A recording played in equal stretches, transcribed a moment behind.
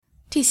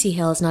TC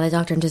Hill is not a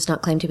doctor and does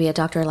not claim to be a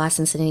doctor or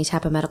licensed in any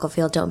type of medical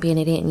field. Don't be an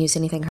idiot and use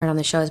anything heard on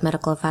the show as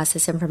medical advice.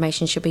 This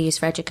information should be used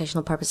for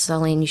educational purposes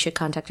only, and you should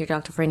contact your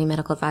doctor for any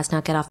medical advice.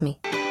 Now get off me.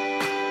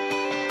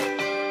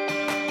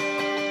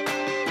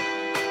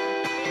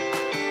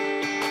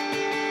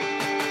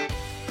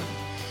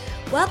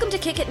 Welcome to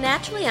Kick It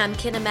Naturally. I'm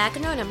Kenna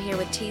McEnroe, and I'm here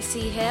with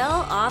TC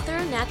Hill, author,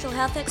 natural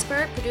health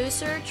expert,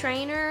 producer,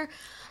 trainer,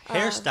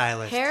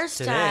 hairstylist.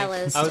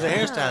 Hairstylist. I was a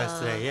hairstylist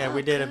today. Yeah,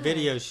 we did a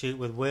video shoot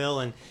with Will,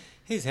 and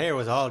his hair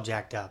was all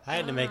jacked up. I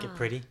had to make it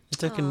pretty. He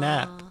took a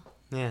nap.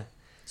 Yeah.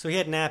 So he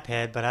had nap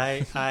head, but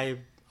I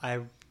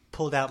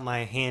pulled out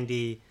my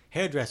handy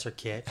hairdresser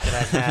kit that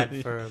I've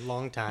had for a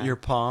long time. Your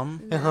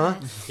palm?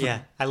 Yeah.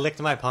 I licked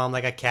my palm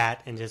like a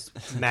cat and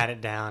just matted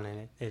it down,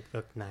 and it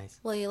looked nice.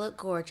 Well, you look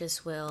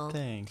gorgeous, Will.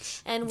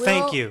 Thanks. And Will,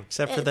 Thank you.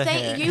 Except for the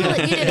hair. You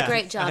did a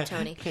great job,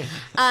 Tony.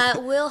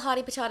 Will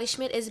Hottie Patati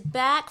Schmidt is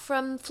back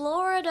from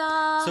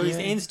Florida. So he's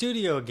in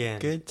studio again.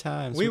 Good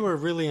times. We were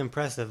really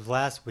impressive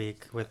last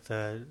week with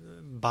the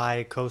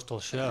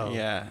bi-coastal show.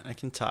 Yeah, I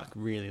can talk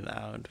really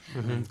loud.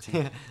 But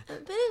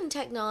isn't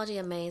technology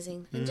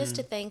amazing? And just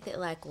to think that,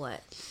 like,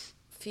 what?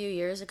 A few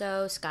years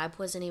ago, Skype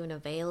wasn't even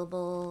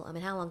available. I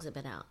mean, how long's it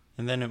been out?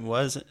 And then it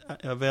was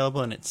available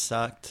and it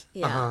sucked.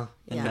 Yeah.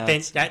 And Yeah.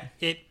 Then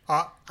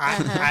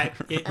Right.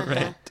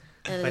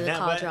 And then the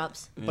call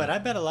drops. But I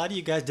bet a lot of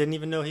you guys didn't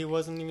even know he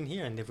wasn't even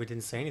here, and if we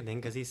didn't say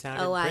anything, because he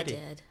sounded pretty. I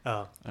did.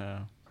 Oh, Oh,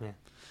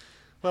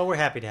 well, we're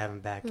happy to have him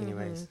back,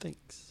 anyways.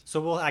 thanks.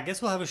 So I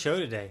guess we'll have a show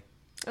today.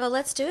 Well,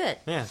 let's do it.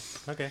 Yeah.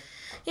 Okay.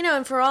 You know,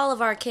 and for all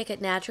of our Kick It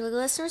Naturally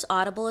listeners,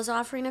 Audible is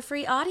offering a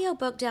free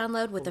audiobook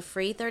download with a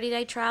free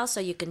 30-day trial, so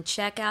you can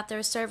check out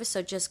their service.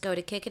 So just go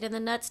to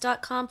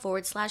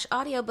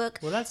kickitinthenuts.com/audiobook.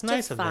 Well, that's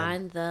nice to of them.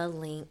 find the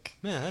link.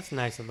 Yeah, that's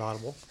nice of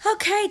Audible.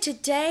 Okay,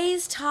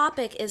 today's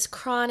topic is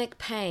chronic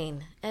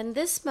pain, and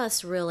this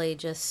must really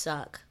just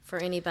suck for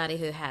anybody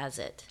who has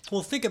it.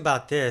 Well, think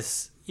about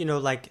this. You know,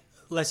 like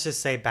let's just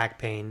say back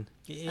pain.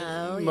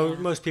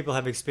 Most people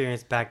have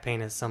experienced back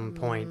pain at some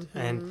point,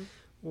 and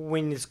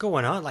when it's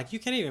going on, like you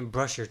can't even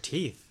brush your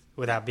teeth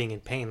without being in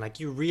pain.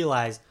 Like you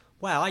realize,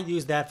 wow, I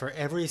use that for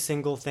every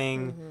single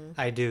thing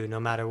I do,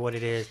 no matter what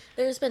it is.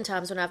 There's been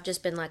times when I've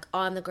just been like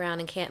on the ground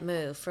and can't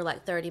move for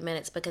like 30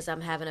 minutes because I'm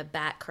having a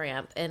back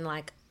cramp, and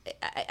like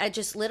I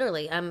just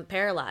literally, I'm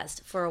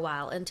paralyzed for a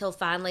while until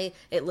finally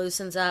it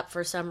loosens up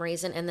for some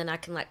reason, and then I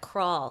can like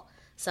crawl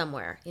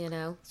somewhere, you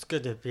know? It's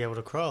good to be able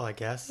to crawl, I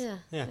guess.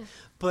 Yeah.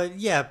 But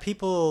yeah,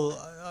 people,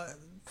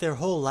 their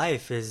whole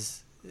life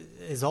is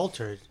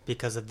altered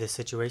because of this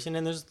situation,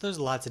 and there's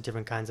lots of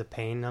different kinds of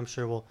pain. I'm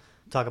sure we'll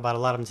talk about a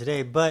lot of them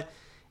today. But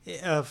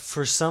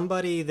for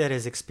somebody that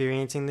is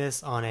experiencing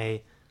this on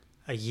a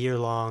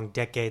year-long,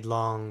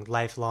 decade-long,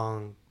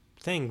 lifelong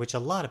thing, which a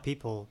lot of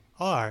people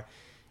are,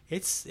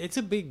 it's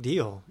a big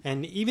deal.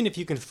 And even if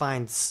you can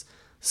find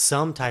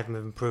some type of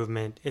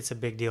improvement, it's a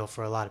big deal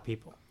for a lot of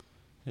people.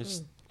 I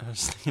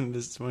was thinking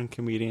this one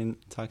comedian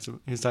he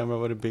was talking about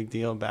what a big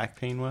deal back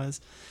pain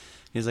was.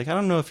 He's like, I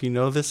don't know if you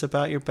know this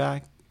about your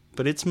back,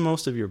 but it's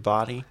most of your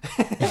body.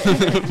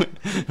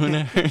 When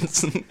it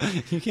hurts,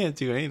 you can't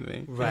do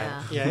anything. Right.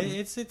 Yeah,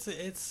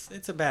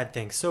 it's a bad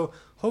thing. So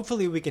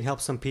hopefully we can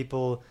help some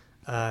people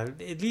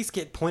at least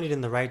get pointed in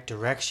the right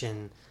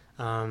direction.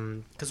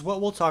 Because what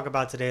we'll talk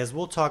about today is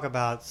we'll talk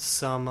about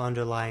some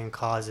underlying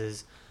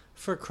causes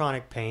for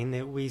chronic pain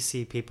that we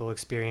see people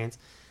experience,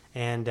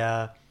 and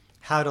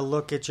how to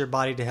look at your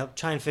body to help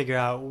try and figure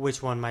out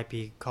which one might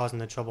be causing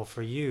the trouble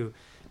for you.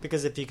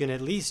 Because if you can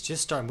at least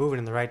just start moving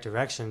in the right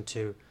direction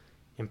to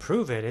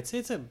improve it,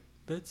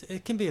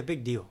 it can be a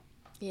big deal.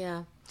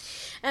 Yeah.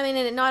 I mean,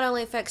 and it not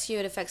only affects you,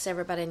 it affects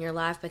everybody in your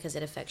life because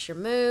it affects your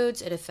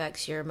moods, it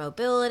affects your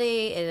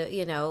mobility,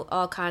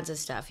 all kinds of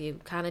stuff.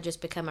 You kind of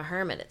just become a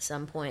hermit at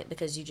some point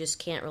because you just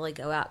can't really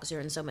go out because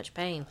you're in so much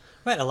pain.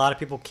 Right. A lot of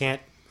people can't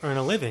earn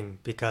a living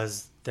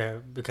because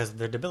they're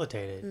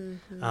debilitated.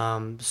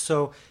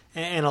 So,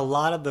 and a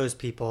lot of those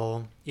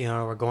people,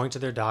 are going to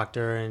their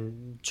doctor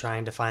and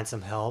trying to find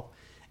some help.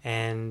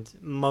 And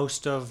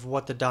most of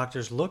what the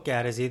doctors look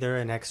at is either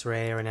an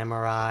X-ray or an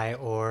MRI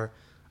or,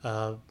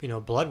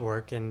 blood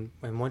work. And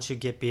once you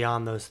get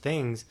beyond those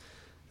things,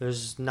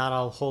 there's not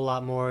a whole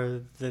lot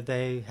more that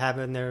they have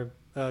in their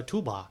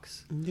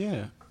toolbox.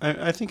 Yeah.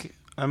 I think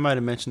I might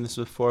have mentioned this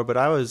before, but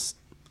I was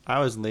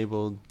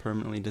labeled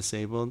permanently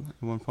disabled at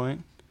one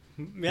point.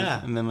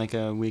 Yeah. And then like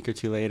a week or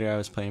two later, I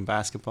was playing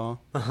basketball.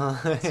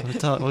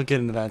 So we'll get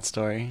into that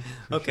story.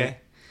 Okay.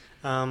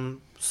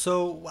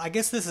 So I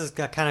guess this is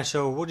kind of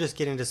show. We'll just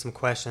get into some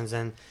questions,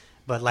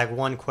 but like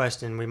one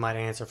question we might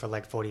answer for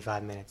like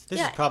 45 minutes.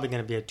 This is probably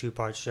going to be a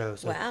 2-part show.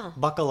 So Wow.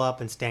 Buckle up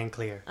and stand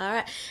clear. All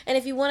right. And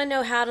if you want to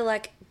know how to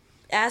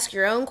ask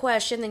your own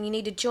question, then you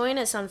need to join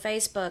us on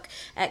Facebook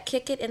at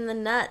Kick It in the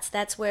Nuts.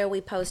 That's where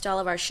we post all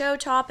of our show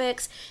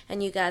topics,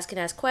 and you guys can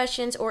ask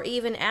questions or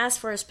even ask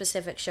for a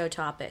specific show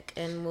topic,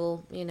 and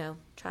we'll,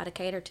 try to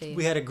cater to you.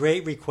 We had a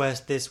great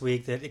request this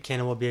week that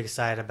Kenna will be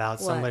excited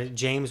about. What?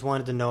 James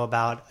wanted to know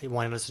about. He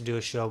wanted us to do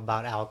a show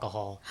about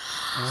alcohol.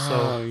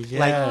 Oh, yes.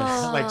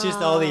 like just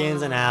all the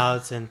ins and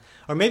outs,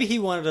 or maybe he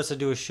wanted us to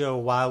do a show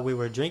while we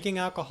were drinking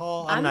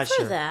alcohol. I'm not for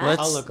sure. that.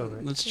 I'll look over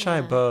it. Let's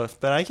try both.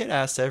 But I get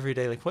asked every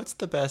day, like, what's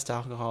the best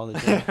alcohol to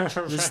drink?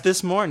 Just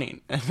this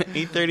morning, at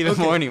 8:30 in the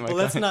morning. Well,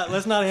 let's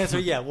not answer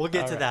yet. We'll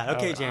get to All that. right,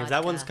 Okay, all right. James,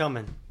 that one's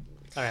coming.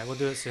 All right, we'll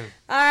do it soon.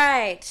 All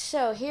right,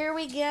 so here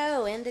we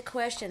go into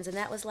questions, and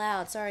that was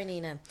loud. Sorry,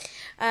 Nina.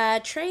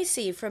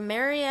 Tracy from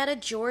Marietta,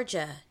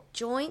 Georgia.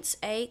 Joints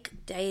ache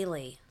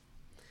daily.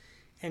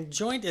 And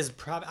joint is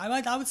probably,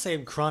 I would say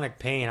chronic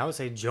pain. I would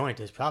say joint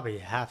is probably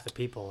half the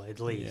people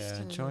at least.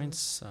 Yeah, joints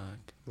suck.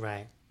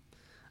 Right.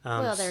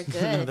 Well, they're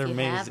good They're if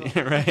you have amazing,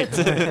 them.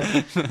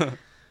 right?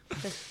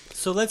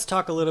 So let's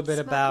talk a little bit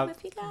Smoke 'em about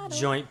if you got 'em.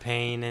 joint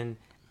pain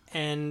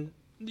and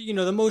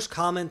the most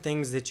common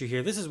things that you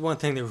hear. This is one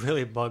thing that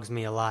really bugs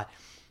me a lot.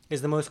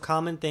 Is the most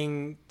common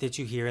thing that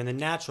you hear in the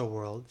natural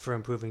world for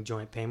improving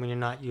joint pain when you're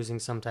not using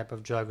some type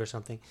of drug or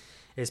something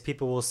is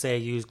people will say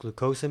use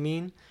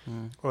glucosamine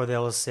or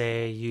they'll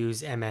say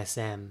use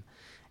MSM.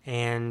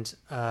 And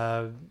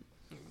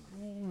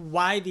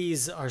why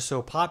these are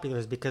so popular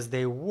is because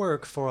they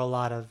work for a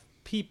lot of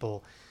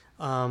people.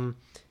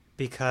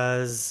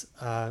 Because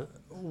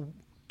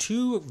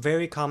two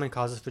very common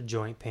causes for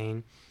joint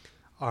pain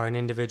are an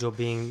individual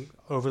being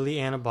overly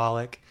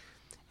anabolic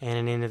and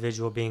an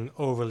individual being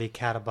overly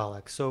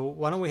catabolic. So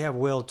why don't we have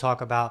Will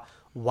talk about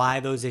why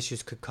those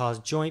issues could cause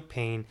joint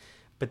pain,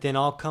 but then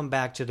I'll come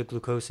back to the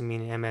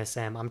glucosamine and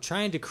MSM. I'm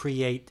trying to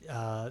create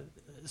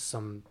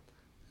some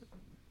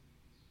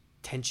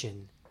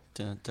tension.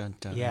 Dun, dun,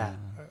 dun. Yeah.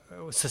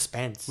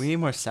 Suspense. We need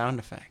more sound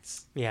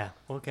effects. Yeah.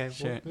 Okay.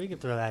 Sure. We can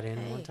throw that in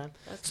Hey, one time.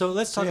 okay. So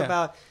let's talk Yeah.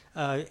 about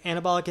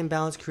anabolic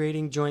imbalance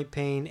creating joint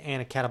pain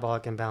and a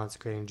catabolic imbalance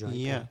creating joint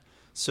Yeah. pain.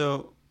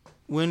 So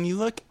when you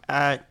look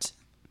at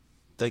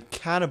the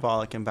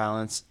catabolic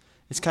imbalance,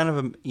 it's kind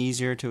of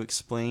easier to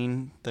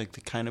explain the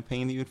kind of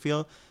pain that you would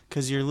feel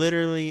because you're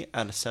literally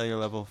at a cellular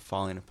level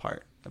falling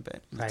apart a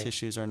bit. The Right.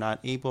 tissues are not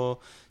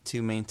able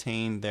to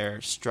maintain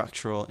their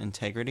structural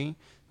integrity.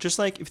 Just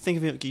like if you think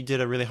of it, like you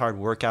did a really hard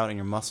workout and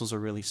your muscles are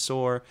really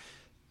sore.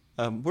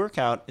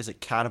 Workout is a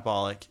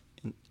catabolic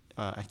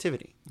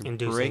activity.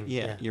 Inducing,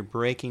 yeah. You're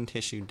breaking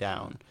tissue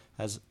down.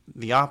 As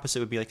the opposite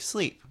would be like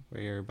sleep,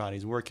 where your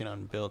body's working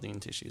on building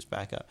tissues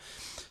back up.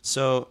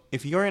 So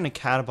if you're in a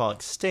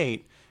catabolic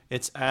state,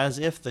 it's as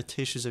if the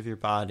tissues of your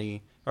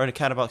body are in a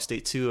catabolic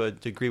state to a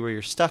degree where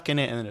you're stuck in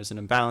it and then there's an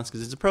imbalance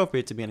because it's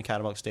appropriate to be in a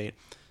catabolic state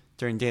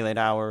during daylight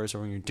hours or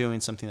when you're doing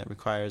something that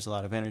requires a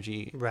lot of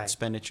energy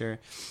expenditure.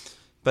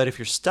 But if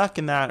you're stuck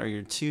in that or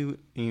you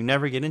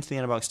never get into the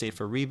anabolic state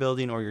for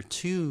rebuilding or you're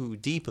too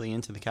deeply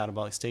into the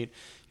catabolic state,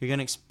 you're going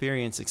to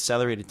experience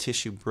accelerated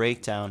tissue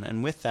breakdown.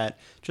 And with that,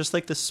 just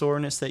like the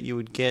soreness that you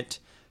would get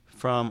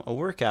from a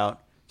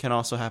workout can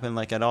also happen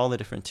like at all the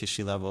different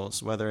tissue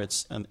levels, whether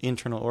it's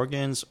internal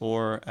organs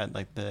or at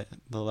like the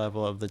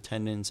level of the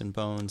tendons and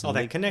bones. All and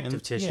that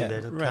connective tissue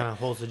that kind of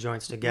holds the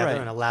joints together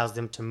and allows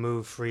them to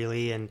move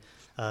freely and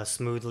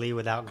smoothly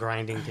without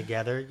grinding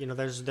together.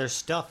 There's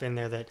stuff in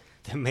there that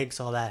makes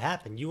all that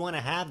happen. You want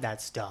to have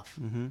that stuff.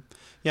 Mm-hmm.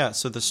 Yeah,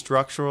 so the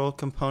structural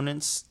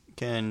components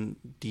can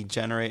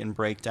degenerate and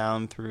break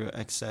down through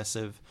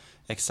excessive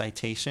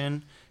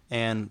excitation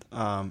and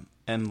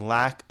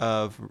lack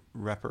of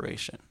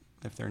reparation.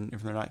 If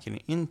they're not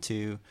getting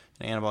into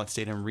an anabolic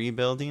state and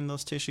rebuilding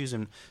those tissues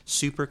and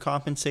super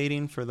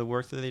compensating for the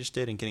work that they just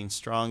did and getting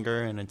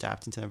stronger and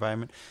adapting to the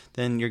environment,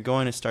 then you're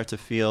going to start to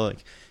feel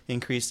like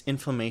increased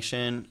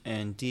inflammation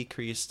and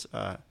decreased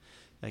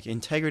like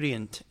integrity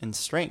and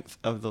strength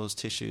of those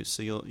tissues.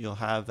 So you'll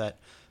have that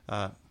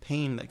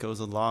pain that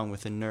goes along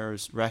with the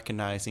nerves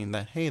recognizing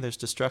that, hey, there's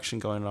destruction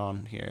going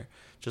on here,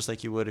 just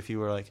like you would if you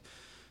were like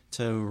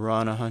to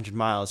run 100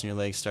 miles and your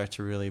legs start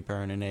to really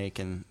burn and ache,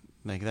 and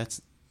like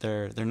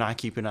they're not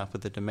keeping up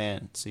with the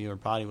demand. So your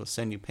body will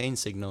send you pain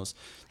signals.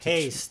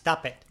 Hey,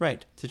 stop it.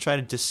 Right, to try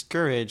to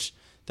discourage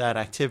that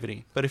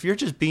activity. But if you're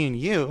just being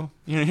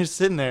you're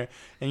sitting there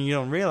and you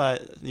don't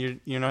realize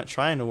you're not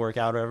trying to work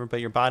out or whatever,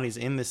 but your body's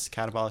in this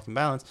catabolic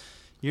imbalance,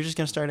 you're just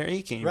going to start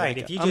aching. Right.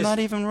 Like, If you I'm not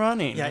even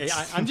running.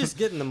 Yeah, I'm just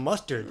getting the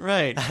mustard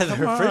right. out of the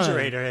Come on.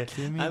 refrigerator.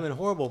 Kidding me? I'm in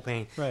horrible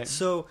pain. Right.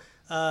 So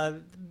to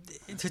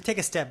take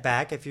a step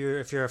back, if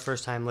you're a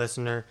first-time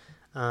listener,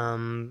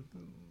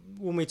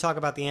 when we talk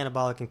about the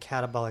anabolic and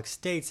catabolic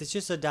states, it's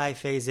just a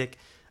diphasic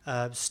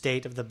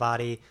state of the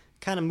body.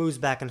 Kind of moves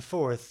back and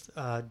forth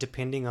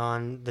depending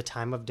on the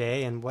time of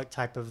day and what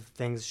type of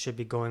things should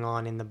be going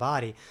on in the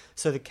body.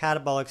 So the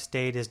catabolic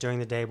state is during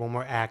the day when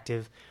we're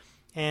active,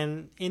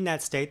 and in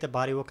that state the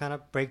body will kind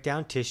of break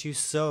down tissue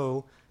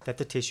so that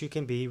the tissue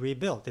can be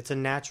rebuilt. It's a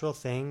natural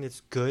thing.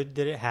 It's good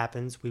that it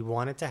happens. We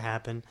want it to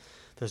happen.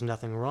 There's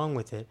nothing wrong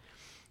with it.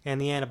 and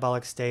the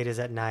anabolic state is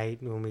at night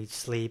when we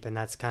sleep, and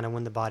that's kind of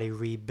when the body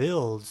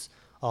rebuilds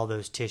all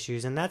those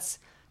tissues, and that's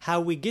how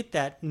we get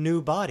that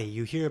new body.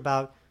 You hear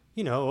about,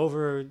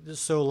 over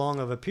so long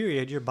of a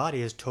period, your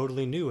body is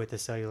totally new at the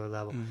cellular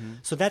level.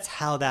 So that's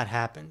how that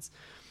happens.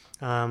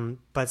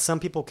 But some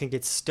people can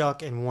get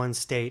stuck in one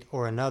state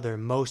or another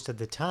most of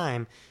the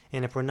time,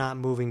 and if we're not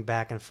moving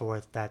back and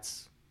forth,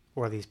 that's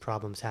where these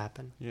problems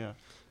happen. Yeah.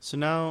 So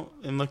now,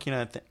 in looking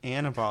at the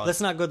anabolic...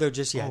 Let's not go there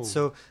just yet. Oh.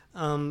 So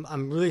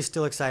I'm really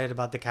still excited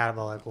about the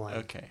catabolic one.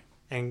 Okay.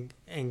 And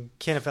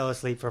Kenneth fell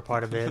asleep for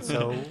part of it,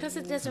 so... Because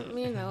it doesn't,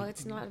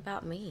 it's not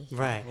about me.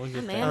 Right. We'll get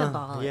I'm there.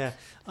 anabolic.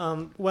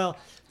 Yeah. Well,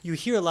 you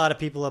hear a lot of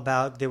people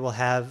about they will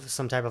have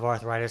some type of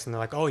arthritis, and they're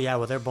like, oh, yeah,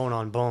 well, they're bone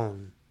on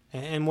bone.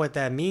 And what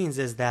that means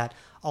is that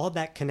all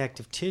that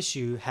connective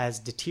tissue has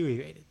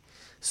deteriorated.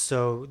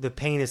 So the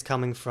pain is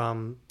coming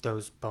from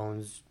those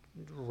bones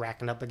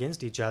racking up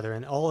against each other,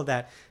 and all of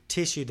that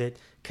tissue that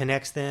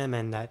connects them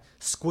and that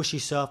squishy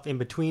stuff in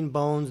between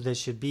bones that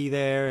should be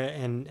there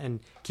and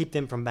keep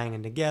them from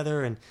banging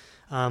together, and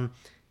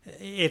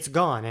it's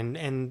gone.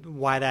 And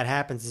why that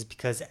happens is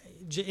because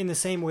in the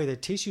same way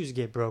that tissues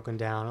get broken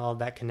down, all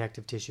that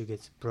connective tissue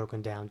gets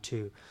broken down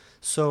too.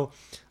 So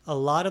a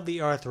lot of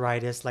the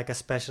arthritis, like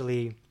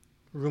especially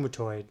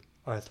rheumatoid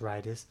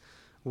arthritis,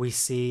 we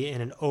see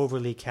in an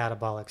overly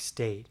catabolic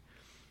state.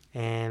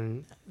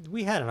 And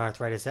we had an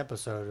arthritis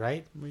episode,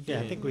 right? We did.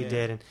 Yeah, I think we yeah.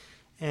 did.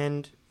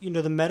 And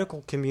the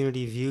medical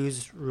community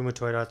views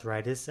rheumatoid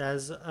arthritis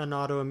as an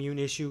autoimmune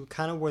issue,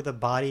 kind of where the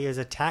body is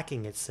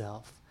attacking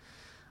itself.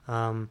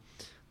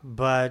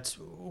 But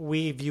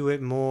we view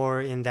it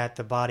more in that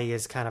the body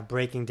is kind of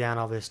breaking down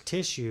all this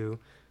tissue,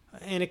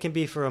 and it can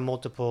be for a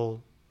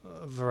multiple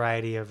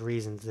variety of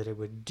reasons that it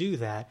would do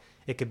that.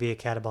 It could be a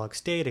catabolic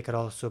state. It could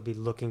also be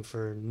looking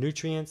for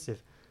nutrients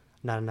if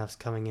not enough's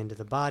coming into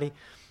the body.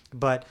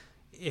 But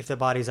if the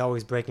body's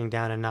always breaking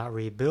down and not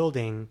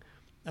rebuilding,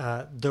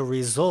 the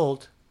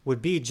result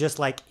would be just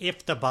like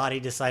if the body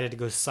decided to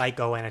go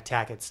psycho and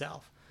attack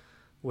itself,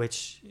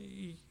 which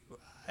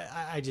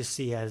I just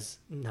see as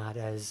not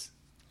as...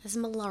 It's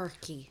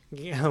malarkey.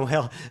 Yeah,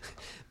 well,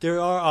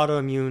 there are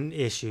autoimmune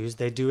issues.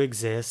 They do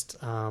exist.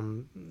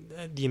 The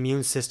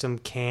immune system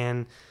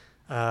can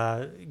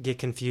get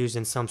confused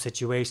in some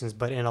situations,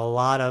 but in a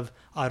lot of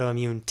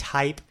autoimmune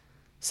type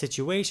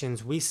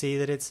situations, we see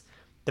that it's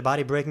the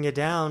body breaking it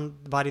down,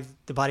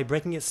 the body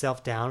breaking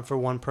itself down for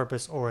one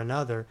purpose or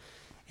another,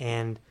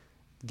 and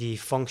the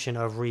function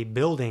of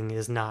rebuilding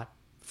is not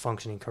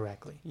functioning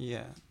correctly.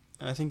 Yeah.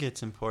 I think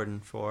it's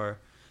important for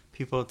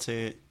people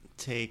to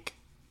take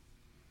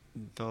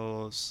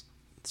those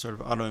sort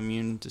of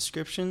autoimmune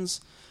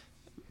descriptions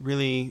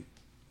really,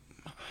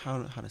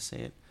 how to say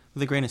it,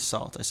 with a grain of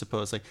salt, I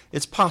suppose. Like,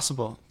 it's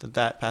possible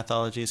that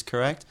pathology is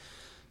correct,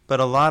 but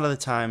a lot of the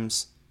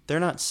times they're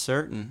not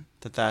certain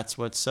that that's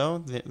what's so.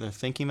 They're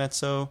thinking that's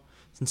so.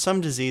 In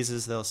some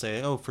diseases, they'll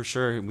say, oh, for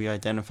sure, we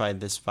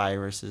identified this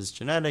virus as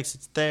genetics.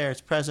 It's there.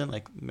 It's present,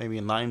 like maybe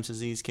in Lyme's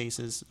disease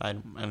cases. I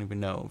don't even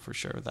know for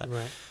sure of that.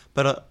 Right.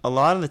 But a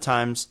lot of the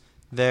times,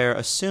 they're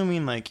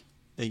assuming like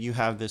that you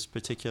have this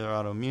particular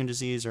autoimmune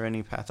disease or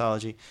any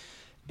pathology,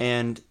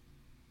 and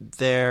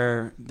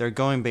they're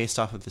going based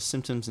off of the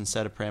symptoms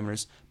instead of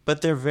parameters.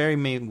 But there very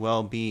may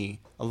well be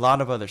a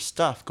lot of other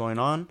stuff going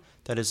on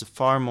that is a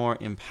far more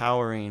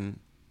empowering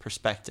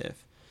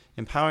perspective.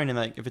 Empowering in,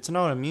 like, if it's an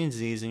autoimmune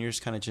disease and you're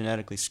just kind of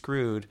genetically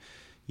screwed,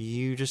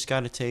 you just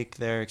got to take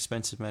their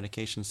expensive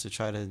medications to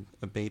try to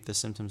abate the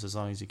symptoms as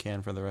long as you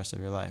can for the rest of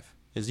your life,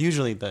 is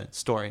usually the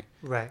story.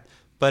 Right.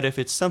 But if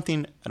it's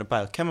something at a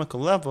biochemical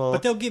level...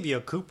 But they'll give you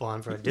a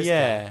coupon for a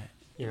discount.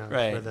 Yeah,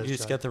 right. For those You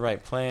just drugs. get the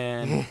right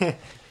plan.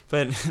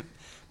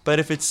 But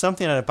if it's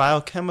something at a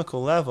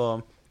biochemical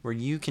level where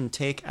you can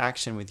take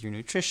action with your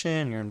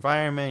nutrition, your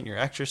environment, your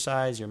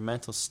exercise, your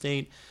mental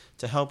state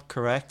to help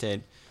correct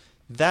it,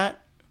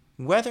 that,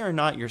 whether or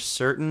not you're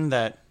certain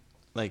that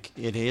like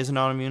it is an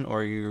autoimmune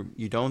or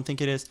you don't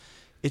think it is,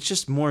 it's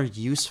just more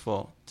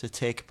useful to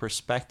take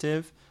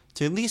perspective,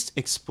 to at least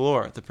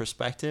explore the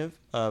perspective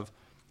of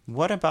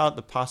what about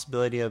the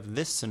possibility of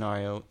this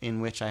scenario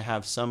in which I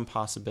have some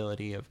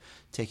possibility of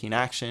taking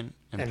action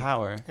and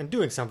power and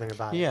doing something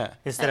about it. Yeah.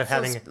 Instead That of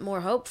having feels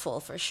more hopeful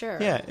for sure.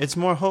 Yeah, it's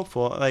more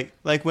hopeful.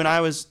 Like when I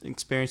was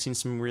experiencing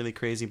some really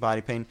crazy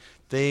body pain,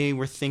 they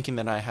were thinking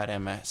that I had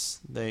MS.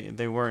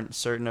 They weren't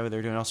certain of it. They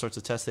were doing all sorts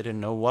of tests. They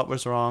didn't know what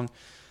was wrong.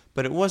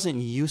 But it wasn't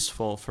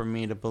useful for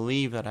me to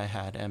believe that I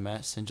had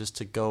MS and just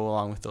to go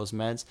along with those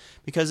meds,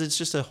 because it's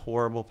just a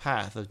horrible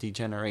path of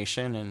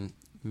degeneration and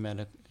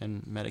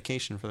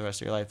medication for the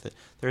rest of your life that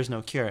there is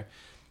no cure.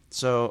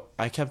 So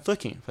I kept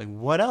looking, like,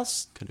 what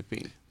else could it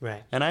be?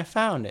 Right. And I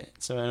found it.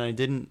 So, and I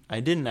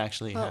didn't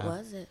actually What have.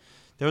 was it?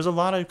 There was a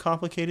lot of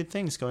complicated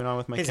things going on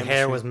with my his chemistry.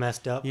 hair was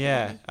messed up.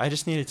 Yeah, I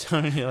just needed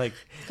Tony to like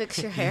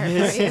Fix your hair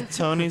for you.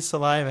 Tony's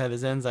saliva had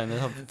his enzyme that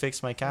helped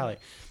fix my cali.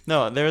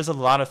 No, there was a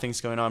lot of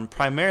things going on.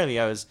 Primarily,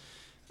 I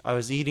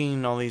was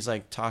eating all these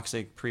like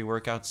toxic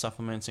pre-workout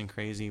supplements and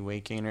crazy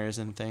weight gainers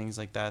and things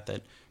like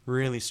that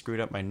really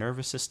screwed up my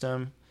nervous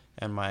system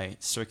and my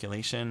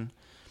circulation.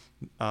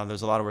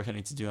 There's a lot of work I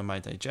need to do on my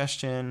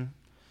digestion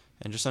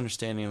and just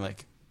understanding,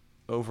 like,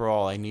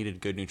 overall I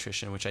needed good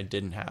nutrition, which I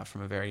didn't have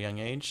from a very young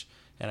age.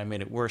 And I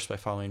made it worse by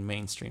following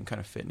mainstream kind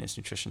of fitness,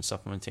 nutrition,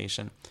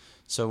 supplementation.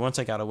 So once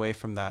I got away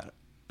from that,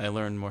 I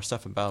learned more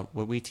stuff about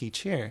what we teach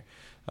here,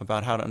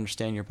 about how to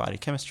understand your body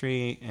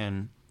chemistry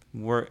and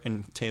work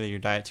and tailor your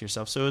diet to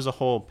yourself. So it was a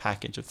whole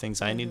package of things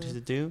I needed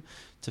to do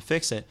to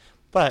fix it.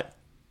 But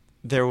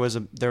there was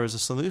a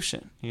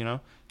solution, you know.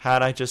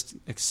 Had I just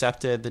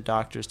accepted the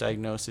doctor's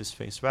diagnosis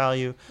face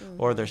value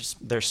or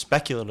their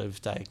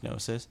speculative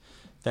diagnosis,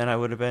 then I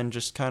would have been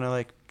just kind of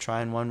like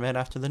trying one med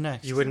after the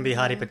next. You wouldn't be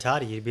Hottie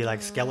Patati. You'd be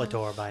like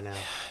Skeletor by now.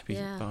 It'd be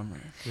a bummer.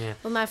 Yeah.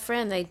 Well, my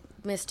friend, they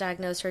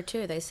misdiagnosed her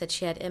too. They said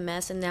she had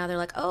MS, and now they're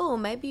like, oh,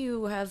 maybe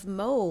you have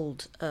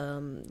mold,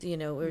 you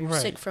know, or you're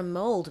sick from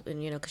mold,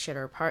 and, you know, because she had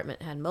her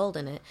apartment had mold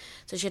in it.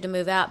 So she had to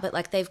move out. But,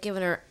 like, they've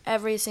given her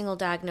every single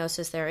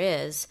diagnosis there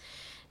is.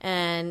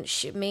 And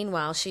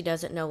meanwhile, she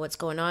doesn't know what's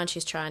going on.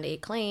 She's trying to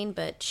eat clean,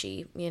 but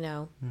she, you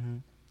know,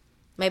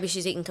 maybe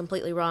she's eating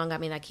completely wrong. I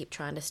mean, I keep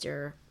trying to steer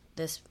her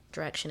this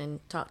direction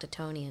and talk to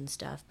Tony and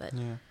stuff, but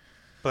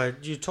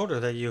But you told her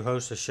that you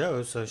host a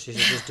show, so she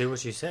should just do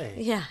what you say.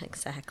 yeah,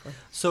 exactly.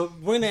 So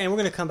we're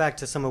gonna come back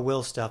to some of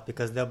Will's stuff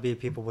because there'll be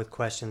people with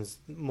questions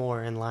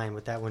more in line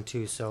with that one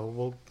too.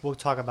 So we'll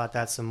talk about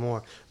that some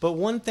more. But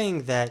one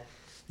thing that,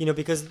 you know,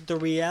 because the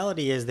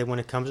reality is that when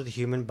it comes to the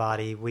human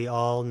body, we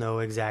all know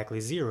exactly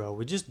zero.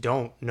 We just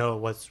don't know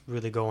what's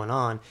really going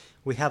on.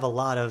 We have a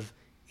lot of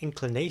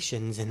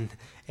inclinations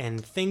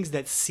and things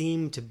that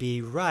seem to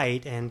be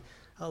right, and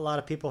a lot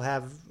of people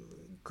have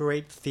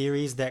great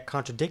theories that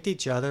contradict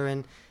each other,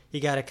 and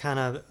you got to kind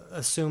of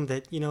assume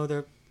that, you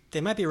know,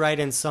 they might be right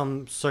in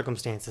some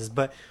circumstances.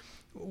 But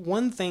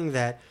one thing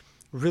that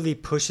really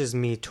pushes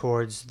me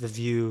towards the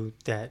view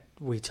that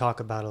we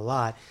talk about a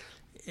lot,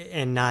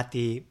 and not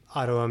the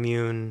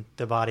autoimmune,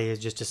 the body has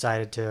just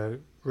decided to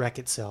wreck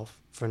itself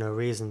for no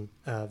reason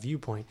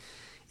viewpoint,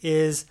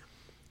 is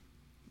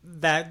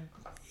that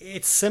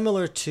it's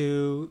similar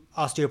to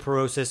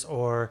osteoporosis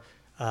or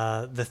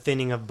the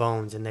thinning of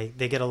bones, and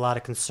they get a lot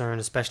of concern,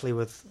 especially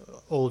with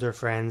older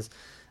friends,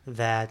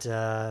 that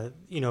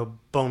you know,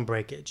 bone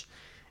breakage,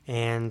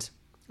 and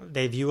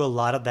they view a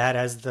lot of that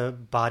as the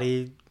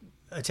body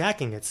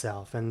attacking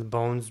itself and the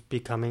bones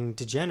becoming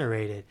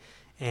degenerated,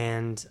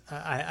 and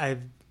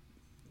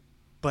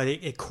but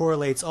it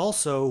correlates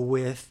also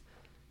with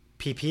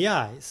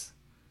PPIs.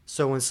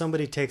 So when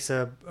somebody takes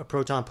a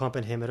proton pump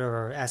inhibitor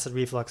or acid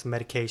reflux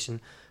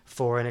medication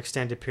for an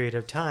extended period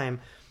of time,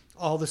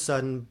 all of a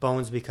sudden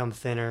bones become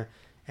thinner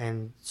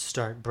and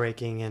start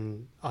breaking,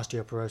 and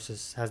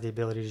osteoporosis has the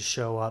ability to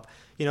show up.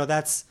 You know,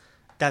 that's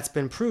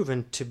been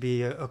proven to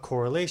be a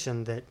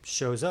correlation that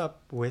shows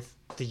up with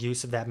the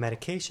use of that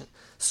medication.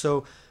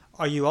 So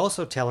are you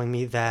also telling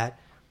me that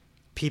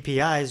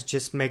PPIs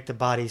just make the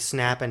body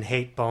snap and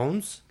hate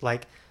bones?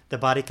 Like, the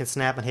body can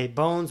snap and hate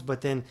bones,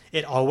 but then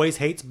it always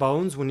hates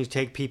bones when you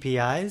take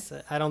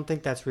PPIs? I don't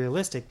think that's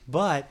realistic,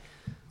 but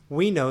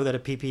we know that a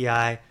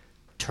PPI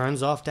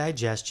turns off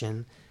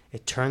digestion.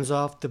 It turns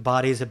off the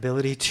body's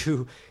ability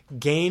to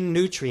gain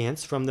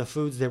nutrients from the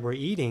foods that we're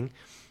eating.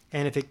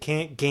 And if it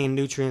can't gain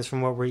nutrients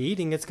from what we're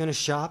eating, it's going to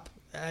shop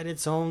at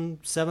its own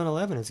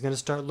 7-Eleven. It's going to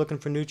start looking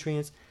for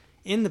nutrients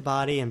in the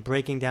body and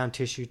breaking down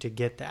tissue to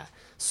get that.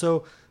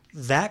 So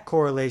that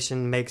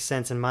correlation makes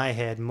sense in my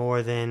head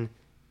more than,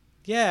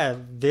 yeah,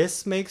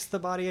 this makes the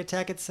body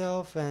attack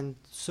itself, and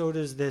so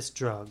does this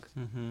drug.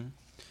 Mm-hmm.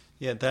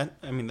 Yeah,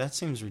 that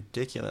seems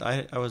ridiculous.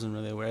 I wasn't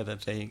really aware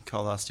that they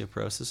call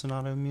osteoporosis an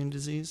autoimmune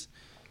disease.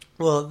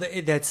 Well,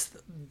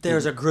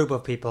 there's a group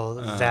of people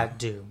that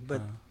do,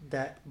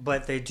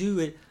 but they do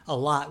it a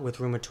lot with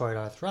rheumatoid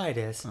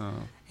arthritis,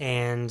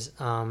 and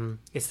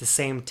it's the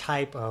same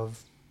type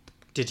of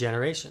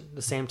degeneration,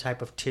 the same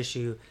type of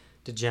tissue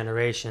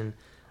degeneration.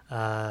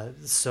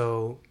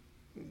 So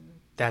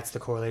that's the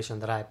correlation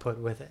that I put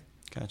with it.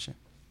 Gotcha.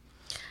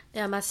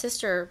 Yeah, my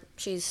sister,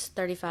 she's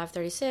 35,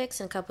 36,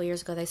 and a couple of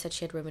years ago they said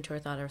she had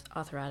rheumatoid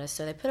arthritis.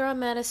 So they put her on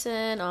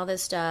medicine, all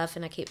this stuff,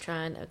 and I keep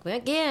trying,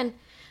 again,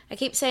 I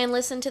keep saying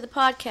listen to the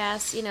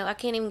podcast. You know, I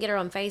can't even get her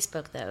on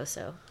Facebook, though,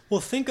 so.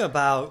 Well, think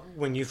about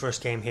when you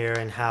first came here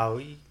and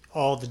how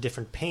all the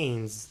different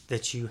pains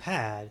that you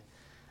had.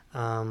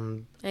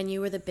 And you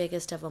were the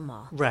biggest of them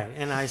all. Right,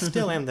 and I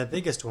still am the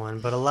biggest one,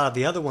 but a lot of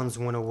the other ones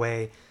went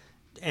away.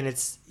 And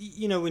it's,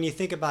 you know, when you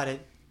think about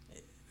it,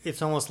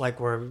 it's almost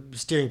like we're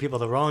steering people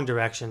the wrong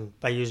direction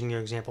by using your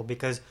example,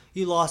 because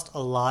you lost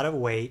a lot of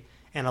weight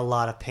and a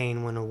lot of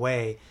pain went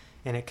away,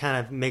 and it kind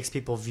of makes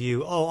people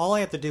view, oh, all I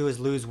have to do is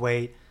lose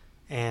weight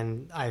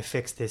and I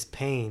fix this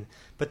pain.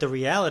 But the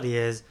reality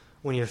is,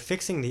 when you're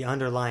fixing the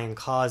underlying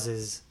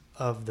causes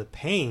of the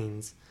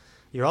pains,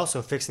 you're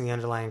also fixing the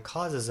underlying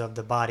causes of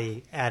the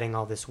body adding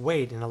all this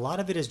weight, and a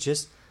lot of it is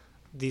just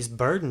these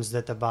burdens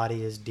that the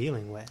body is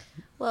dealing with.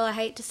 Well, I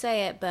hate to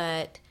say it,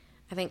 but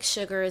I think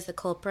sugar is the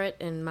culprit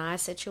in my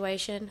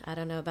situation. I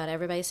don't know about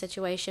everybody's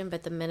situation,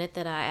 but the minute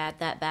that I add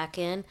that back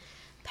in,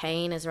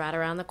 pain is right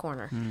around the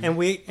corner. And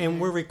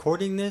we're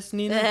recording this,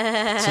 Nina. We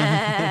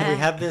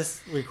have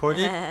this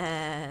recorded.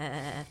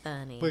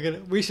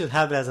 Funny. We should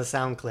have it as a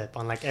sound clip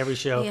on like every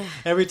show. Yeah.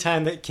 Every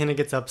time that Kenna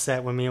gets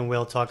upset when me and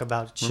Will talk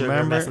about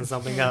sugar messing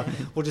something up,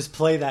 we'll just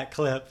play that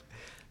clip.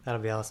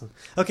 That'll be awesome.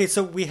 Okay,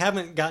 so we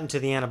haven't gotten to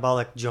the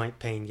anabolic joint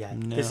pain yet.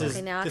 No. This is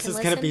Okay, now I this can is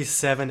going to listen? be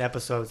 7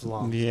 episodes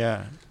long.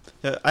 Yeah.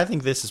 I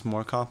think this is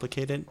more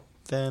complicated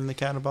than the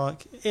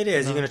catabolic. It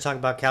is. You're going to talk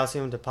about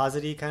calcium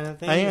deposity kind of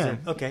thing? I Is am.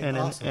 it? Okay, and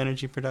awesome.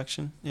 energy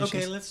production issues.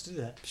 Okay, let's do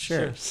that.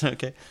 Sure.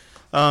 Okay.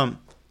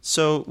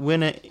 So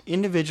when an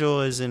individual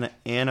is in an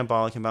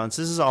anabolic imbalance,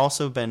 this has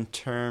also been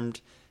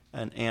termed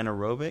an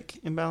anaerobic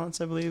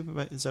imbalance, I believe.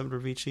 Is that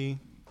what Ravici?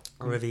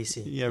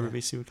 Ravisi. Yeah,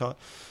 Ravisi would call it.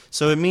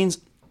 So it means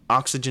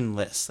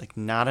oxygenless, like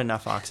not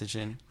enough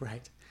oxygen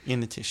Right.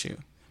 in the tissue.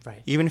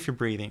 Right. Even if you're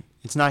breathing,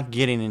 it's not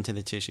getting into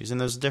the tissues. And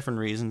there's different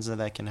reasons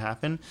that can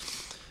happen.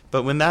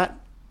 But when that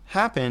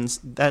happens,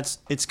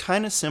 it's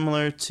kind of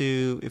similar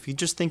to, if you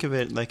just think of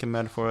it like a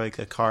metaphor, like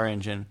a car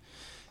engine.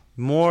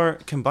 More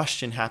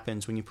combustion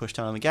happens when you push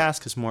down on the gas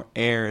because more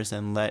air is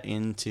then let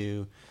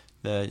into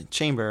the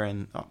chamber,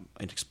 and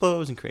it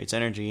explodes and creates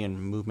energy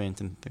and movement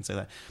and things like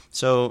that.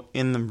 So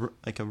in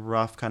a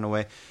rough kind of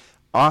way,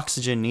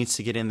 oxygen needs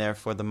to get in there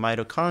for the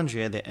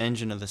mitochondria, the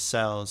engine of the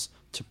cells,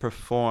 to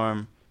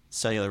perform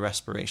cellular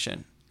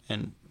respiration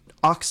and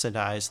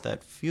oxidize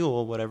that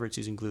fuel, whatever it's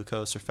using,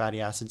 glucose or fatty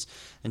acids,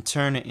 and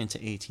turn it into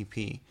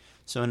ATP.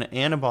 So in an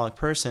anabolic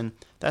person,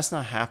 that's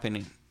not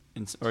happening.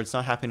 Or it's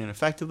not happening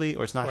effectively,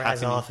 or it's not happening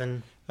as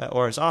often.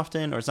 or as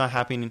often, or it's not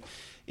happening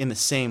in the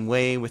same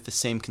way with the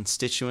same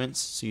constituents,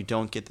 so you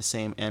don't get the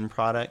same end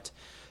product.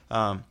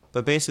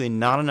 But basically,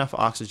 not enough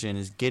oxygen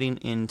is getting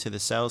into the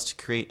cells to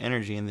create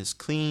energy in this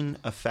clean,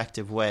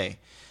 effective way.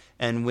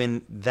 And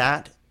when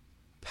that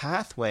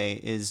pathway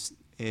is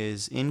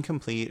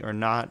incomplete or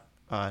not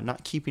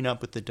keeping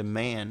up with the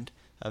demand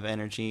of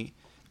energy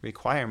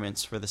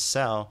requirements for the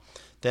cell,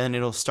 then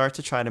it'll start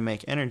to try to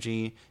make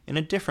energy in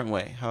a different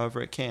way,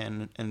 however it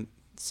can. And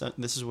so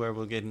this is where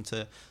we'll get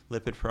into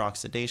lipid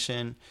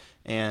peroxidation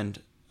and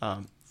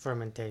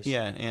Fermentation.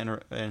 yeah,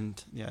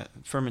 and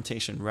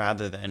fermentation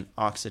rather than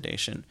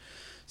oxidation.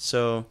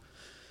 So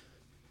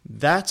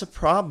that's a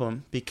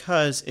problem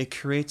because it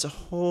creates a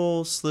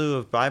whole slew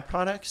of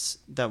byproducts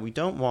that we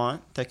don't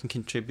want that can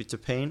contribute to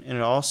pain, and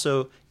it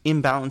also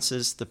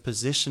imbalances the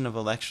position of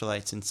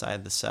electrolytes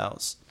inside the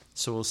cells.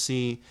 So we'll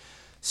see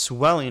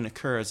swelling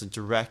occur as a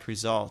direct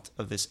result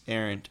of this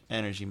errant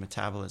energy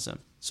metabolism.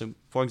 So,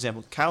 for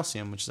example,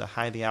 calcium, which is a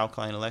highly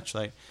alkaline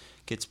electrolyte,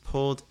 gets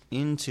pulled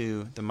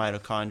into the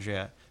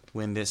mitochondria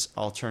when this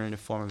alternative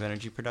form of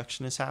energy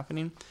production is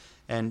happening.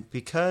 And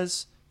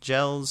because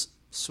gels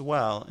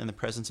swell in the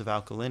presence of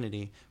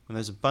alkalinity, when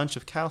there's a bunch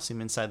of calcium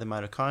inside the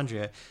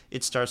mitochondria,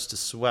 it starts to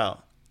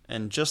swell.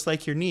 And just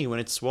like your knee, when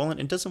it's swollen,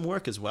 it doesn't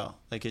work as well.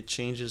 Like when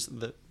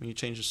you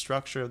change the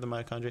structure of the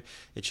mitochondria,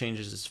 it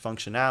changes its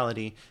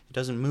functionality. It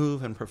doesn't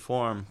move and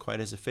perform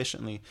quite as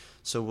efficiently.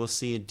 So we'll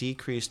see a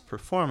decreased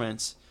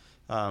performance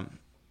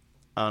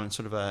on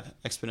sort of a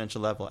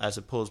exponential level. As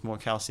it pulls more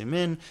calcium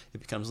in,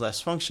 it becomes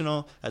less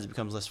functional. As it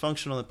becomes less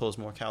functional, it pulls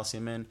more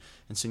calcium in.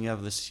 And so you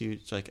have this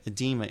huge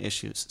edema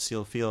issues. So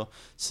you'll feel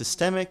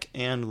systemic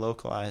and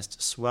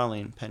localized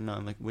swelling depending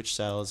on which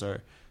cells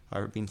are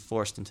being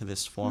forced into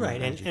this form. Right,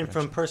 of energy and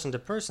from production. person to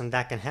person,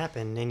 that can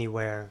happen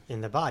anywhere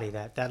in the body.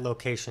 That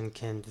location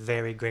can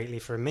vary greatly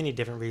for many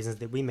different reasons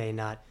that we may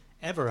not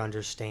ever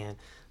understand.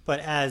 But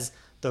as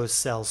those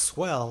cells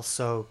swell,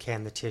 so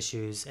can the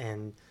tissues,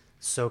 and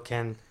so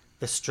can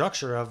the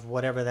structure of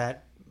whatever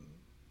that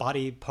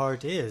body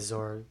part is,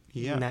 or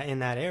in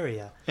that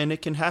area. And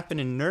it can happen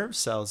in nerve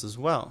cells as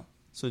well,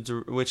 so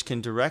which can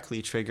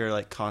directly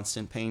trigger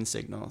constant pain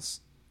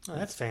signals. Oh,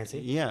 that's fancy.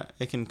 Yeah,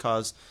 it can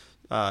cause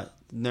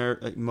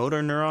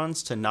motor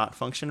neurons to not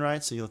function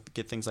right, so you'll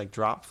get things like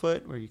drop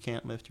foot, where you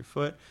can't lift your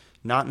foot,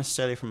 not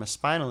necessarily from a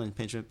spinal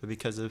impingement, but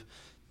because of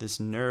this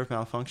nerve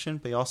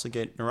malfunction. But you also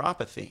get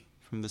neuropathy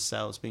from the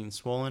cells being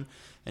swollen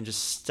and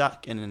just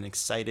stuck in an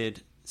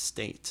excited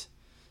state.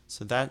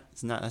 So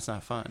that's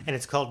not fun. And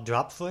it's called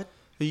drop foot?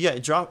 But yeah,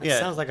 It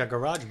sounds like a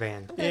garage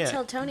band. I'm going to Yeah.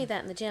 tell Tony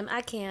that in the gym.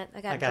 I can't.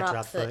 I got drop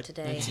drop foot foot.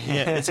 today.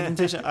 Yeah, it's a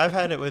condition. I've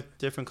had it with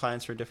different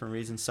clients for different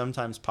reasons.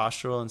 Sometimes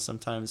postural and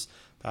sometimes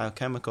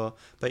biochemical.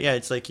 But yeah,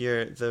 it's like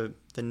the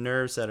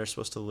nerves that are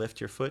supposed to lift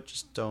your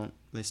foot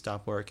they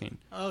stop working.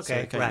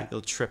 Okay, so right.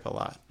 You'll trip a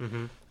lot.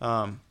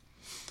 Mm-hmm.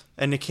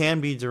 And it can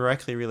be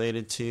directly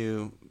related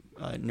to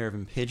nerve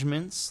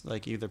impingements,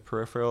 like either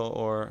peripheral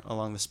or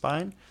along the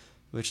spine,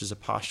 which is a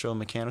postural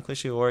mechanical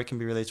issue, or it can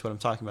be related to what I'm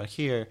talking about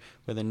here,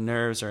 where the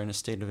nerves are in a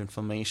state of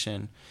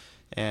inflammation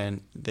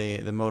and the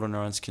motor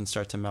neurons can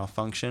start to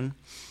malfunction.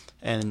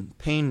 And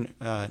pain,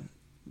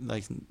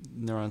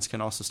 neurons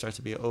can also start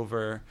to be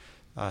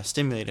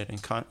stimulated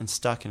and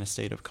stuck in a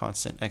state of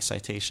constant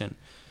excitation.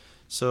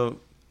 So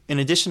in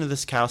addition to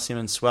this calcium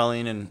and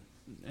swelling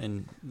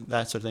and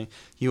that sort of thing,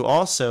 you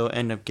also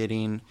end up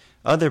getting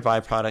other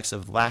byproducts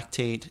of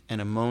lactate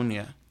and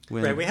ammonia.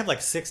 Right, we have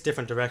like 6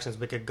 different directions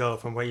we could go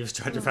from where you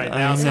started right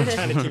now, so I'm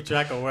trying to keep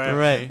track of where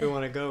we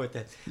want to go with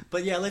it.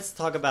 But yeah, let's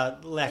talk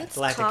about It's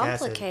lactic acid.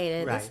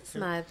 complicated. Right. This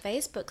is my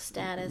Facebook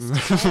status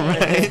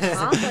today. It's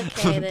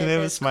complicated. Do they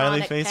have a this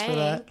smiley chronic face pain. for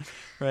that?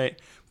 Right.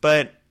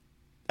 But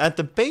at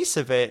the base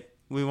of it,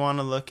 we want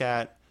to look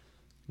at,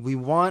 we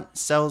want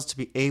cells to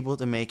be able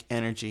to make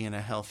energy in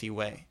a healthy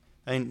way.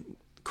 And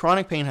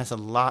chronic pain has a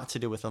lot to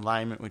do with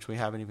alignment, which we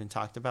haven't even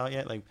talked about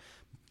yet, like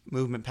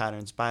movement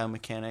patterns,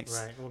 biomechanics.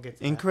 Right, we'll get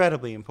to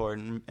incredibly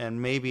important.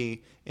 And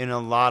maybe in a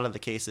lot of the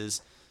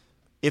cases,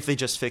 if they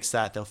just fix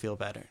that, they'll feel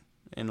better.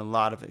 In a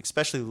lot of,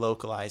 especially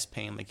localized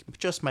pain, like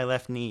just my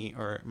left knee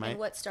or my. And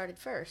what started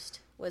first?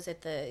 Was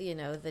it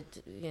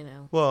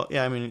the Well,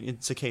 yeah, I mean,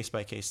 it's a case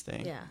by case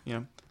thing. Yeah. You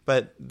know,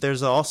 but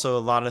there's also a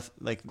lot of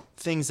like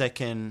things that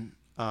can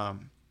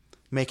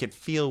make it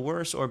feel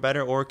worse or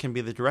better, or can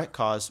be the direct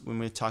cause when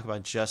we talk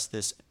about just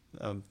this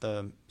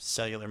the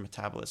cellular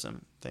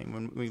metabolism thing.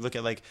 When we look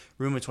at like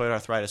rheumatoid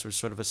arthritis, which is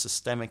sort of a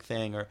systemic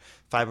thing, or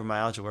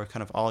fibromyalgia, where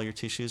kind of all your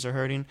tissues are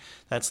hurting,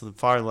 that's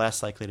far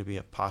less likely to be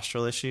a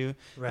postural issue,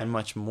 Right. and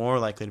much more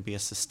likely to be a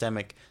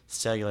systemic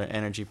cellular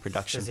energy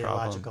production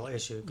physiological problem.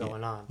 issue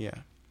going on. Yeah.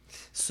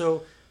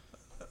 So,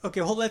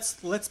 okay, well,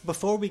 let's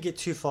before we get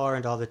too far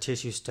into all the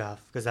tissue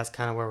stuff, because that's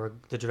kind of where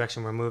the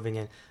direction we're moving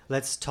in.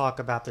 Let's talk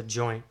about the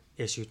joint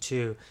issue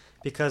too,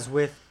 because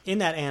in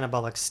that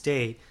anabolic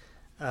state,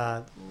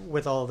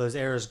 with all those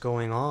errors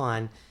going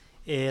on,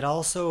 it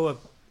also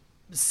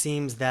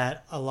seems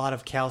that a lot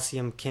of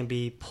calcium can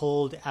be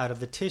pulled out of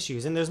the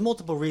tissues, and there's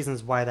multiple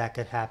reasons why that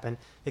could happen.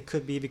 It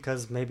could be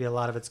because maybe a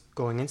lot of it's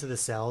going into the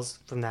cells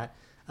from that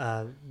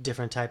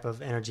different type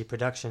of energy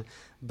production,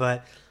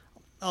 but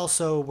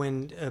also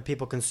when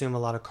people consume a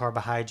lot of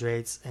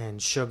carbohydrates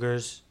and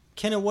sugars.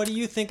 Kenna, what do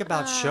you think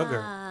about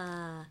sugar?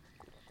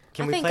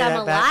 Can I we think play I'm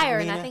that a back, liar,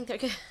 Nina? and I think they're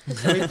good.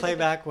 Can we play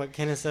back what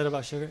Kenna said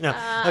about sugar? No.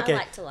 Okay. I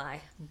like to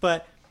lie.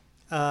 But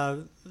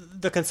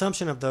the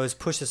consumption of those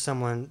pushes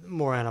someone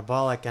more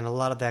anabolic, and a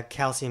lot of that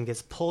calcium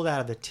gets pulled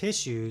out of the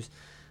tissues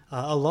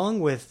along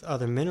with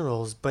other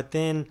minerals. But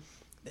then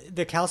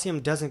the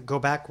calcium doesn't go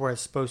back where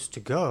it's supposed to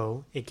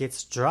go. It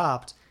gets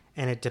dropped,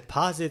 and it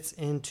deposits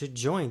into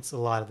joints a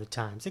lot of the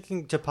times. It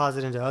can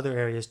deposit into other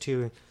areas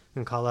too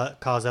and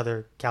cause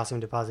other calcium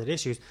deposit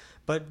issues.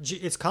 But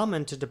it's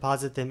common to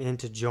deposit them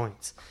into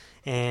joints.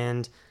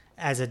 And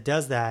as it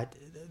does that,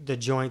 the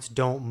joints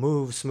don't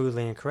move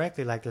smoothly and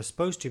correctly like they're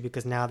supposed to,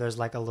 because now there's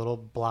like a little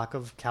block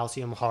of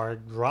calcium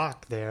hard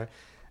rock there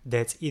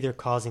that's either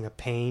causing a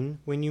pain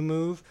when you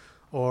move,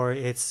 or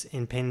it's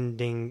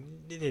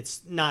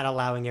not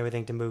allowing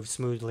everything to move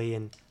smoothly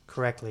and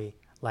correctly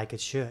like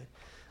it should.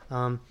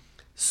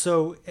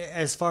 So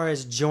as far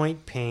as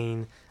joint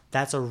pain,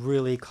 that's a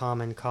really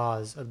common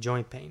cause of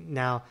joint pain.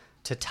 Now,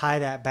 to tie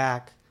that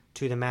back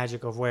to the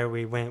magic of where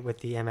we went with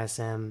the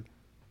MSM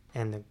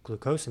and the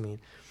glucosamine,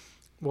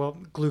 well,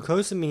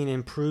 glucosamine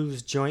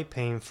improves joint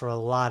pain for a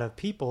lot of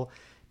people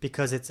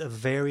because it's a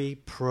very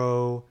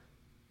pro-anabolic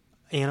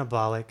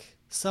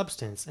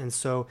substance. And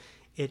so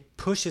it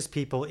pushes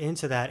people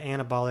into that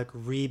anabolic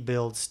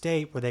rebuild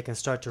state where they can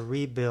start to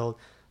rebuild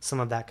some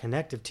of that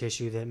connective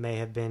tissue that may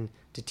have been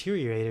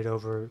deteriorated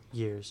over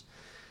years.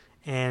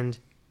 And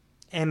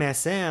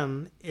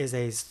MSM is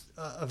a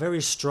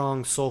very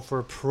strong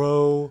sulfur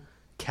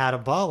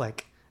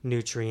pro-catabolic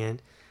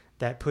nutrient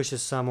that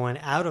pushes someone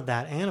out of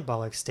that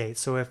anabolic state.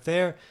 So if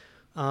they're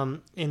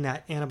in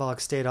that anabolic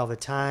state all the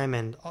time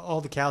and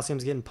all the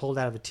calcium's getting pulled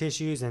out of the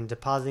tissues and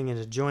depositing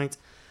into joints,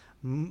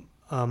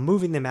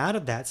 moving them out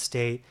of that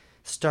state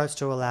starts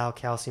to allow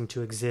calcium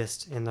to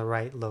exist in the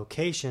right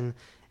location,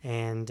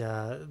 and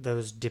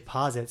those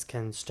deposits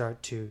can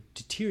start to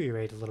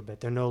deteriorate a little bit.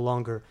 They're no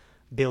longer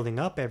building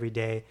up every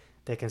day.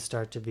 They can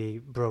start to be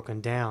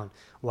broken down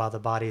while the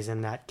body's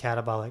in that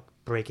catabolic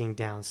breaking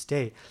down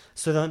state.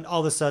 So then all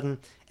of a sudden,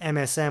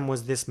 MSM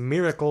was this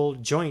miracle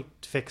joint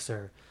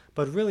fixer.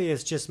 But really,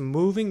 it's just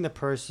moving the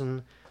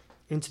person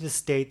into the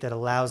state that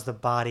allows the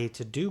body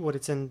to do what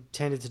it's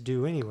intended to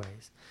do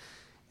anyways.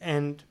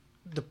 And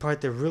the part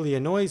that really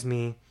annoys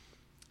me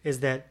is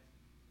that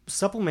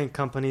supplement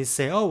companies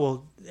say, oh,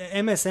 well,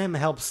 MSM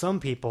helps some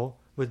people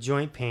with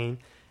joint pain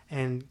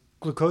and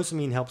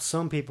glucosamine helps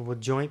some people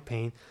with joint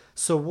pain,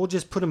 so we'll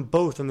just put them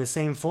both in the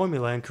same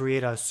formula and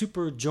create a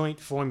super joint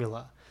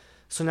formula.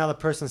 So now the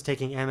person's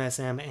taking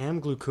MSM and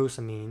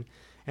glucosamine,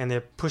 and they're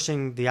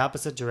pushing the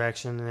opposite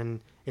direction, and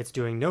it's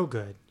doing no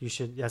good.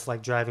 That's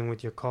like driving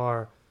with your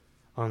car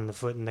on the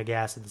foot and the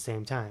gas at the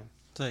same time.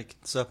 It's like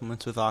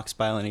supplements with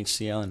oxbile and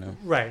HCl in them.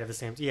 Right, at the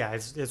same time. Yeah,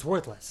 it's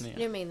worthless.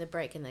 You mean the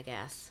brake and the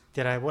gas?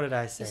 What did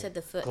I say? You said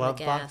the foot Glove and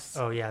the box? gas.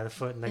 Oh, yeah, the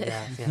foot and the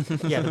gas. Yeah,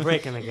 yeah, the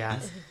brake and the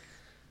gas.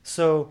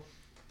 So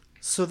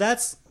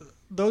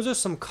those are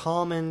some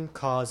common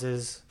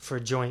causes for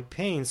joint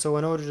pain. So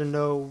in order to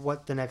know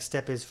what the next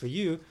step is for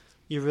you,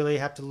 you really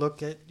have to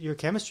look at your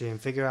chemistry and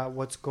figure out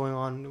what's going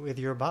on with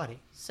your body.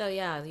 So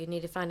yeah, you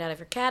need to find out if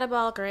you're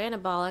catabolic or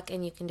anabolic,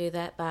 and you can do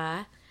that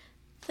by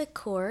the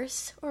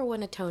course or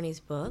one of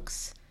Tony's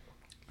books.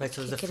 Right,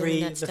 so the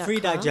Kickinginthenuts.com. free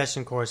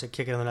digestion course at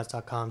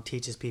kickinginthenuts.com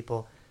teaches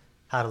people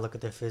how to look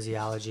at their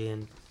physiology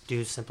and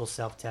do simple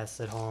self-tests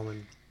at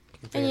home.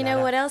 And you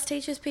know what else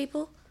teaches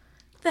people?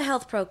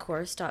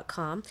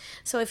 TheHealthProCourse.com.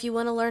 So if you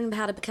want to learn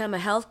how to become a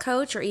health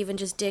coach or even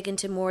just dig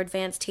into more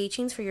advanced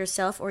teachings for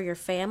yourself or your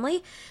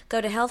family,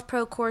 go to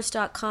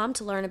HealthProCourse.com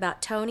to learn about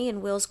Tony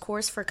and Will's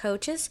course for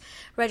coaches.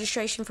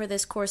 Registration for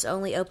this course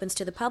only opens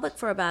to the public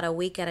for about a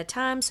week at a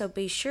time, so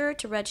be sure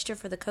to register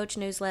for the coach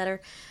newsletter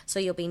so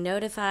you'll be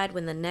notified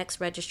when the next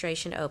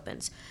registration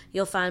opens.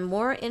 You'll find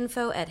more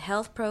info at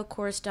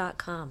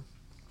HealthProCourse.com.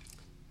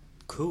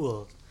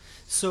 Cool.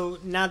 So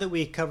now that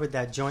we covered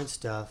that joint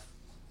stuff,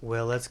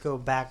 Will, let's go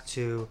back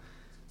to...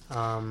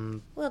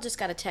 Will just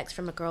got a text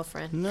from a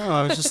girlfriend. No,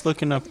 I was just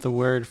looking up the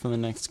word for the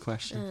next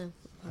question.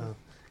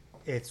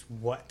 It's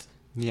what?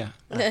 Yeah.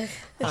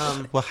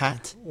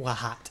 Wahat.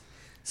 Wahat.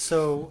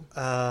 So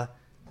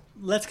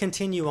let's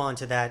continue on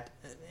to that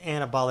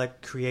anabolic,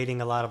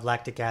 creating a lot of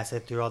lactic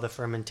acid through all the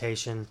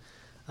fermentation,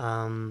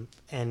 and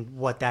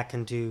what that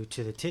can do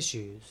to the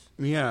tissues.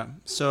 Yeah.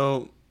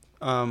 So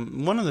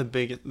one of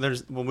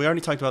the we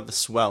already talked about the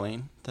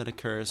swelling that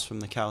occurs from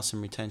the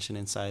calcium retention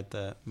inside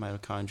the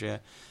mitochondria,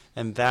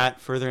 and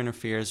that further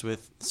interferes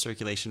with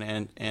circulation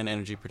and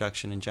energy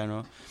production in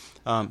general.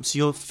 So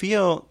you'll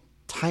feel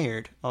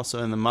tired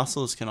also, and the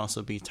muscles can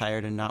also be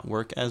tired and not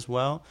work as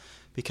well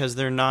because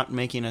they're not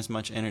making as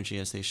much energy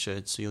as they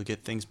should. So you'll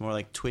get things more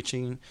like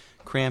twitching,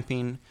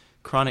 cramping,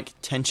 chronic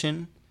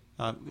tension.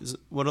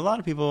 What a lot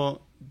of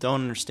people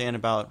don't understand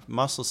about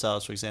muscle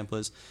cells, for example,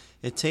 is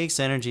it takes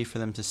energy for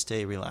them to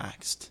stay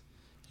relaxed.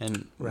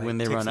 And when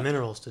they run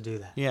minerals to do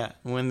that. Yeah,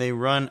 when they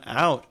run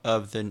out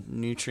of the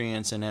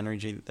nutrients and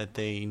energy that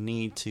they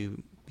need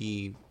to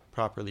be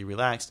properly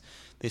relaxed,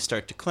 they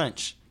start to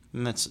clench.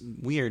 And that's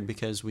weird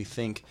because we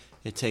think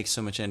it takes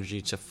so much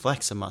energy to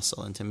flex a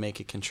muscle and to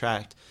make it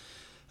contract.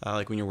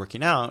 Like when you're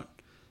working out,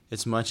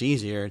 it's much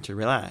easier to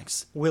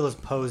relax. Will is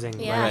posing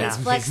Yeah, right he's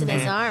now. flexing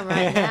his arm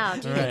right now.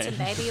 Do you Right. need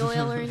some baby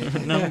oil or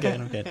anything? No, I'm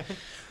good.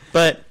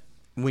 But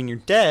when you're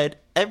dead,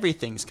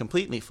 everything's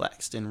completely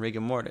flexed in rigor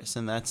mortis,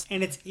 and that's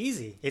And it's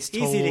easy. It's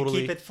easy to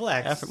totally keep it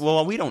flexed.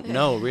 Well, we don't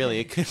know really.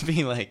 It could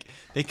be like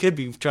they could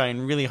be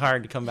trying really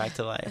hard to come back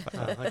to life.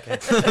 Oh, okay.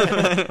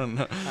 I don't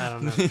know. I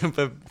don't know.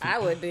 But I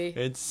would be.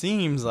 it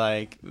seems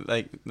like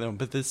no,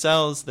 but the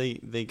cells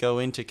they go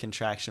into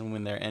contraction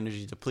when their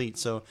energy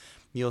depletes. So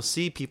you'll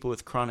see people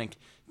with chronic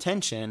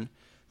tension.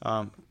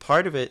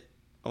 Part of it,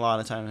 a lot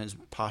of time, is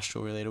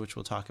postural related, which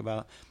we'll talk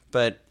about.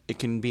 But it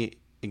can be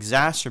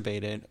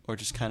exacerbated or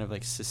just kind of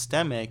like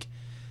systemic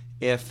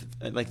if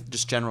like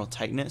just general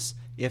tightness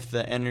if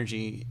the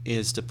energy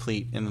is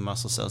deplete in the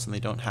muscle cells and they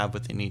don't have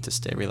what they need to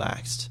stay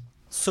relaxed.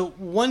 So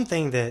one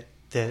thing that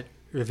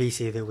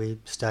Ravisi, that we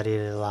studied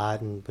a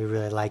lot and we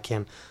really like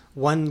him,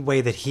 one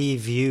way that he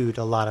viewed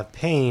a lot of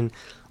pain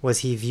was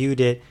he viewed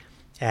it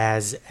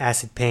as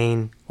acid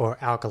pain or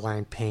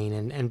alkaline pain,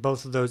 and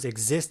both of those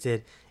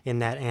existed in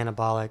that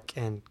anabolic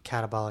and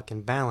catabolic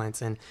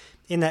imbalance. And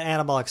in that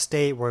anabolic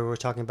state where we're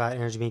talking about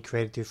energy being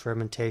created through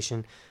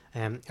fermentation,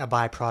 a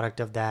byproduct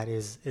of that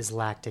is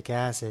lactic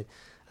acid,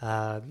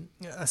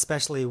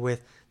 especially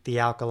with the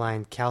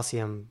alkaline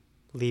calcium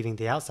leaving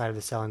the outside of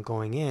the cell and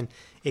going in.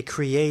 It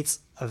creates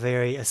a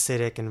very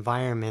acidic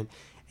environment,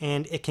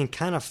 and it can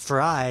kind of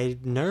fry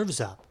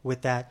nerves up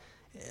with that.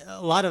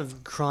 A lot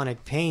of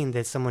chronic pain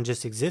that someone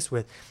just exists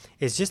with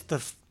is just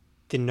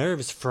the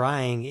nerves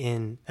frying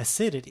in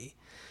acidity,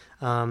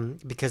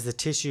 because the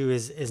tissue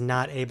is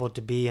not able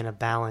to be in a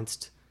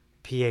balanced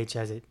pH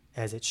as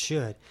it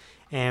should.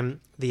 And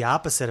the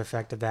opposite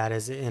effect of that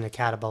is in a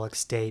catabolic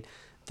state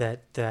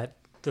that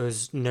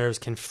those nerves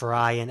can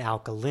fry in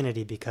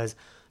alkalinity, because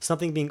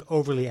something being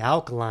overly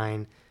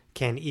alkaline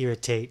can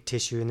irritate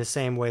tissue in the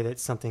same way that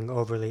something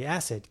overly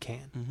acid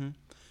can. Mm-hmm.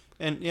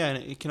 And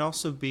it can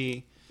also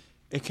be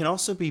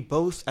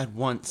both at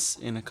once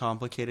in a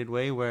complicated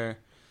way, where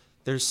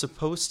there's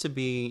supposed to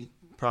be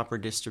proper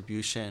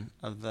distribution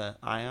of the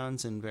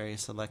ions and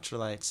various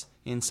electrolytes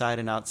inside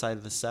and outside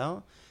of the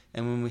cell.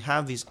 And when we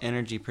have these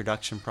energy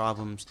production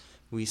problems,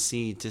 we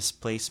see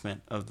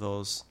displacement of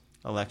those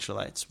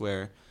electrolytes,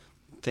 where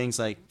things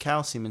like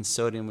calcium and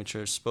sodium, which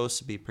are supposed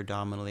to be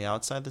predominantly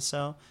outside the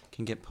cell,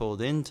 can get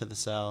pulled into the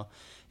cell,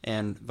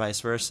 and vice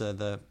versa.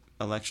 The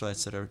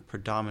electrolytes that are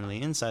predominantly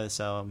inside the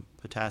cell,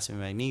 potassium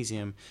and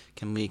magnesium,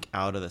 can leak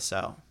out of the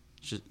cell,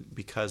 just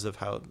because of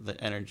how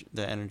the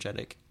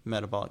energetic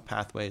metabolic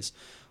pathways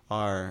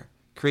are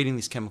creating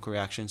these chemical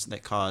reactions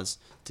that cause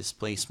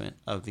displacement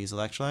of these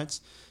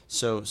electrolytes.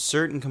 So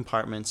certain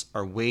compartments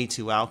are way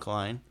too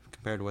alkaline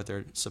compared to what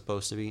they're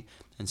supposed to be,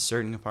 and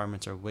certain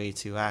compartments are way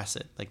too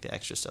acid, like the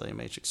extracellular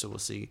matrix. So we'll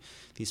see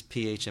these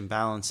pH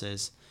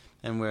imbalances,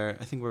 and where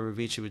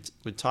Ravicii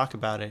would talk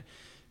about it,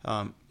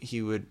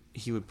 he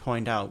would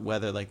point out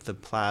whether like the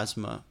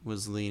plasma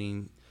was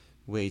leaning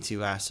way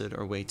too acid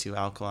or way too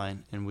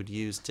alkaline, and would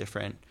use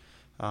different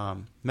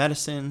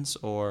medicines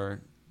or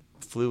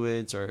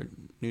fluids or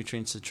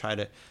nutrients to try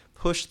to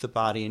push the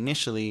body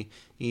initially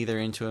either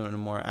into a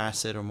more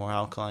acid or more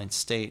alkaline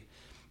state.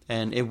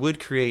 And it would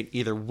create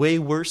either way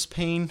worse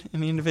pain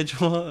in the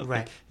individual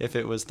Right. if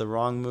it was the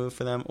wrong move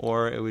for them,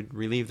 or it would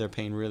relieve their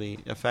pain really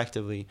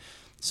effectively.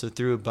 So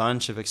through a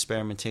bunch of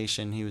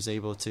experimentation, he was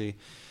able to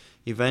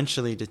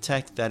eventually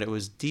detect that it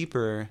was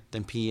deeper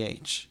than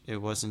pH.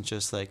 It wasn't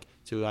just like,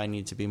 do I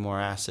need to be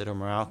more acid or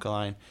more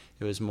alkaline?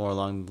 It was more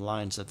along the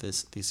lines of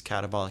these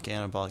catabolic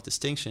anabolic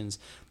distinctions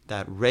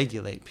that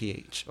regulate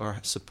pH or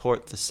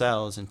support the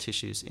cells and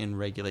tissues in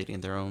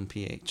regulating their own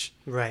pH.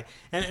 Right.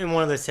 And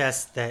one of the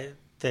tests that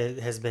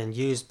has been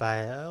used by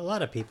a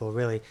lot of people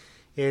really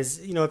is,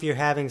 if you're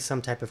having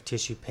some type of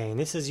tissue pain,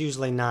 this is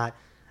usually not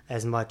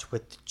as much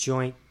with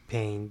joint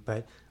pain,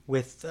 but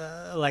with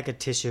like a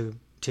tissue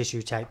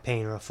type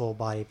pain or a full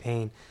body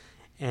pain.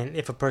 And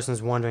if a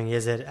person's wondering,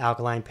 is it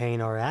alkaline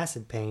pain or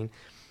acid pain,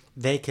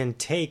 they can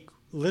take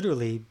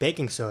literally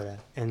baking soda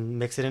and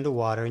mix it into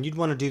water. And you'd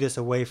want to do this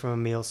away from a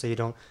meal so you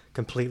don't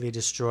completely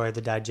destroy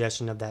the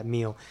digestion of that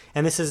meal.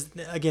 And this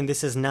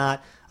is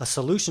not a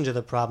solution to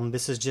the problem.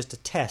 This is just a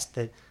test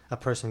that a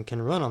person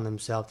can run on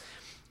themselves.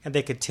 And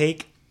they could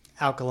take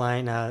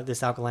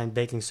this alkaline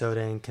baking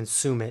soda and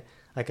consume it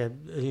like a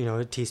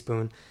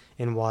teaspoon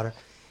in water.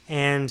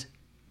 And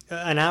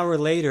an hour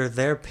later,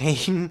 their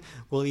pain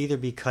will either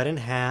be cut in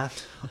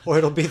half or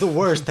it'll be the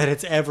worst that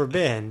it's ever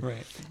been.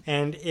 Right.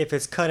 And if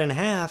it's cut in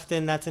half,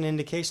 then that's an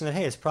indication that,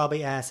 hey, it's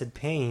probably acid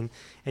pain,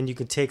 and you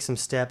could take some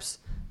steps.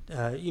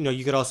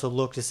 You could also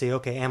look to see,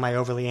 okay, am I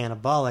overly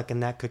anabolic?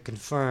 And that could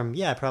confirm,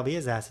 yeah, it probably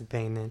is acid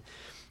pain then.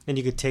 And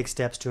you could take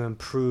steps to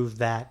improve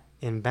that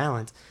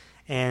imbalance.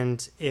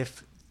 And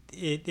if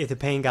the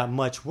pain got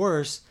much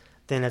worse,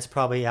 then it's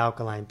probably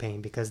alkaline pain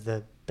because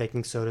the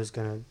baking soda is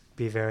going to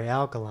be very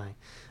alkaline.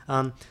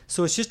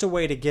 So it's just a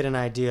way to get an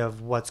idea of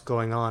what's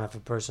going on if a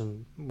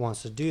person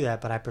wants to do that,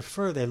 but I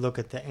prefer they look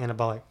at the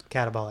anabolic,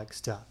 catabolic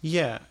stuff.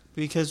 Yeah,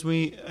 because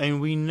we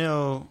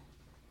know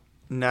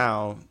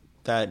now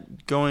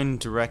that going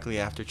directly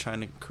after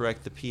trying to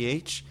correct the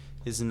pH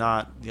is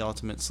not the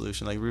ultimate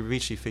solution. Like, we've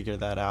actually figured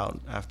that out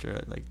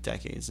after like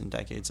decades and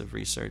decades of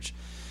research.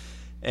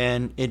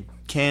 And it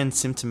can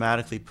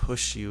symptomatically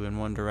push you in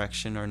one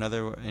direction or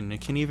another, and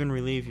it can even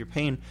relieve your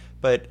pain.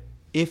 But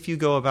if you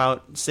go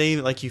about, say,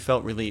 like you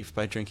felt relief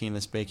by drinking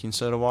this baking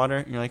soda water,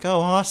 and you're like, oh,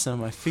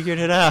 awesome, I figured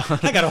it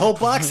out. I got a whole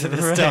box of this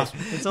Right.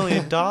 stuff. It's only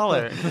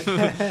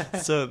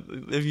 $1. So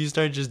if you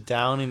start just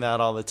downing that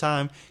all the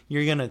time,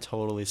 you're going to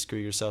totally screw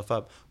yourself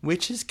up,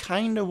 which is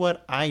kind of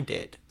what I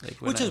did.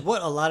 Which is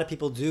what a lot of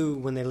people do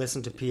when they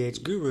listen to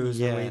pH Gurus,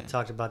 and we Yeah.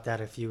 talked about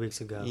that a few weeks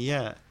ago.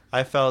 Yeah.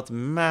 I felt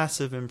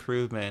massive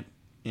improvement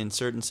in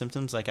certain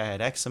symptoms, like I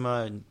had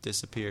eczema and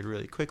disappeared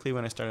really quickly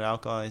when I started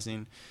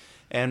alkalizing.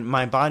 And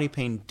my body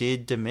pain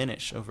did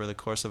diminish over the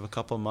course of a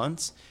couple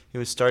months. It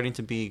was starting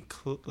to be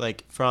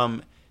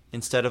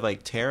instead of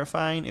like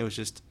terrifying, it was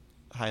just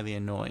highly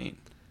annoying.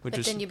 But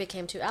then you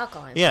became too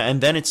alkaline. Yeah, and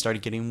then it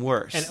started getting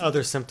worse. And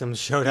other symptoms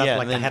showed up, Yeah,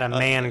 like I then, had a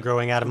man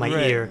growing out of my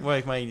ear.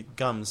 Like my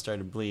gums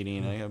started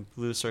bleeding. I had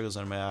blue circles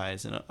under my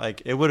eyes, and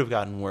like it would have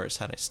gotten worse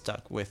had I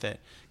stuck with it,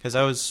 because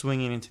I was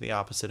swinging into the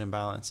opposite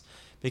imbalance.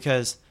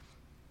 Because,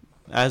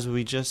 as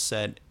we just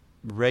said,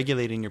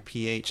 regulating your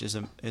pH is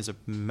a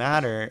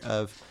matter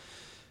of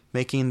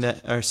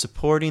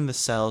supporting the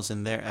cells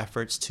in their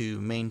efforts to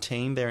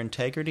maintain their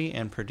integrity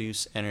and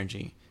produce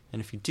energy.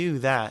 And if you do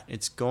that,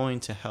 it's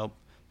going to help.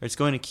 It's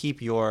going to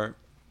keep your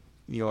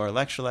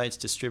electrolytes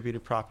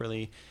distributed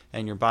properly,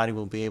 and your body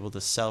will be able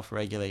to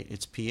self-regulate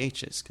its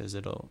pHs because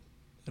it'll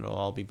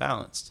all be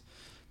balanced.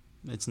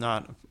 It's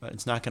not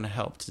going to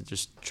help to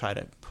just try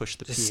to push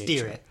the Just pH.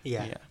 steer it.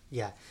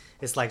 Yeah.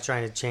 It's like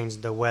trying to change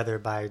the weather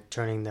by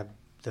turning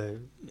the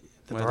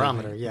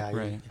barometer. Yeah.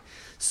 Right.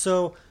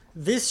 So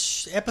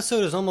this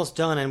episode is almost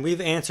done, and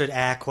we've answered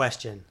a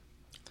question.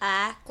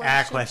 A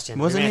Question.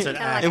 Wasn't We've it?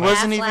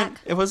 Kinda like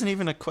It wasn't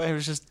even a question. It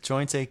was just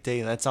joint ache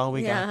day. That's all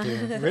we got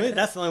through. Really?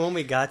 That's the only one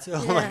we got to?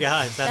 Oh Yeah. my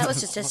God. That was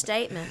just a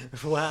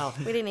statement. Wow.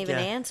 We didn't even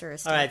Yeah. answer a All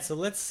statement. right, so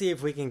let's see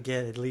if we can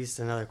get at least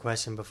another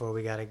question before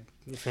we got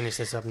to finish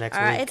this up next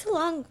All right, week.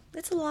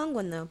 it's a long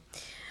one though.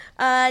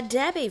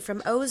 Debbie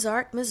from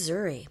Ozark,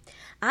 Missouri.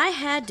 I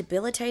had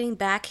debilitating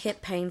back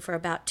hip pain for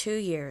about 2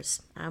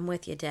 years. I'm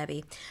with you,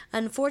 Debbie.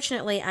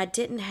 Unfortunately, I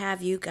didn't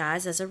have you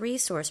guys as a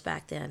resource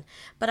back then,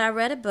 but I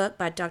read a book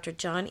by Dr.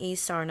 John E.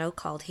 Sarno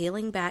called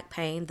Healing Back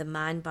Pain, The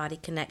Mind-Body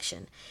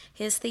Connection.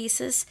 His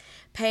thesis,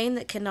 pain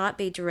that cannot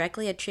be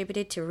directly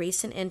attributed to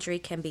recent injury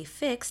can be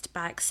fixed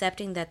by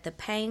accepting that the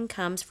pain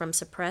comes from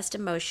suppressed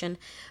emotion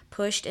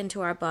pushed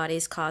into our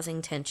bodies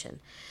causing tension.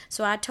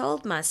 So I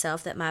told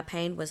myself that my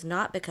pain was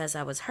not because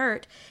I was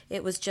hurt,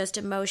 it was just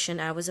emotion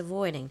I was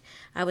avoiding.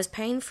 I was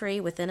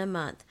pain-free within a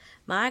month.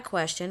 My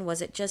question, was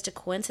it just a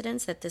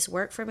coincidence that this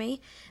worked for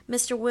me?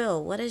 Mr.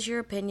 Will, what is your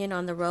opinion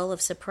on the role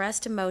of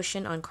suppressed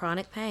emotion on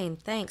chronic pain?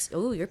 Thanks.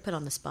 Ooh, you're put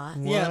on the spot.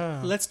 Yeah,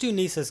 Wow. let's do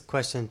Nisa's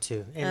question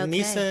too. And Okay.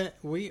 Nisa,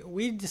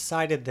 we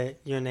decided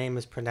that your name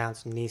is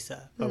pronounced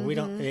Nisa, but we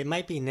don't. It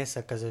might be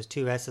Nisa because there's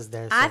two S's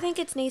there. So. I think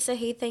it's Nisa.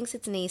 He thinks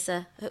it's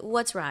Nisa.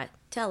 What's right?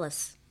 Tell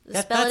us.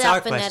 Spell That's it out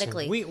our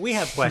phonetically. question. We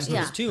have questions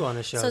Yeah. too on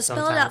the show. So spell it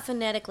sometime. out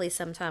phonetically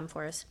sometime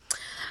for us.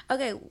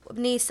 Okay,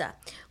 Nisa,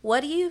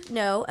 what do you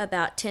know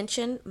about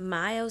tension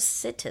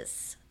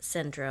myositis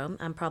syndrome?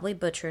 I'm probably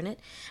butchering it.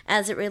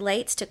 As it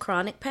relates to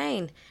chronic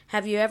pain,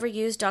 have you ever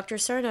used Dr.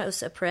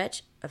 Sarno's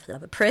approach?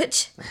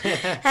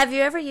 Have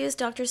you ever used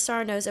Dr.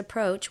 Sarno's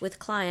approach with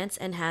clients,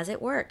 and has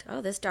it worked? Oh,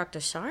 this Dr.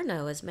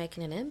 Sarno is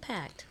making an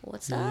impact.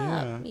 What's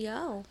up,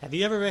 yo? Have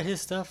you ever read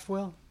his stuff,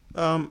 Will?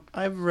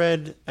 I've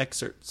read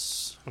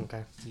excerpts.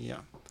 Okay. Yeah.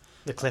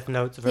 The Cliff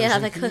Notes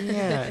version.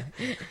 Yeah,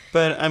 Yeah.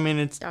 But I mean,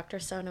 it's Dr.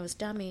 Sarno's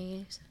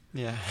dummies.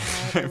 yeah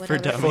Or for whatever.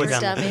 dummies. For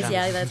Dummies. dummies.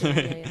 Yeah, that's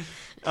it.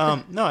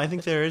 Yeah. No, I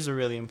think there is a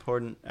really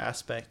important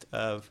aspect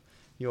of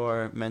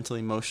your mental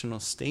emotional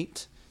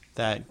state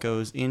that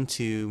goes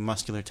into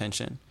muscular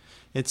tension.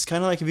 It's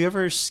kind of like, have you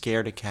ever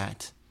scared a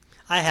cat?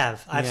 I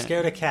have. I've Yeah.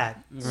 scared a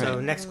cat. So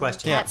Right. next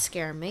question. Cats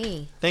scare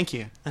me. Thank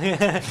you.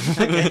 that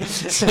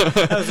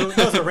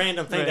was a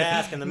random thing to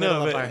ask in the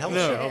middle of our health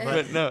show.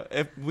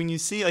 But When you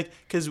see, like,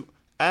 because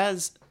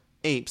as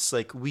apes,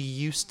 like, we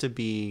used to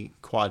be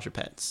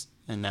quadrupeds,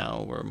 and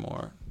now we're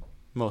more,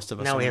 most of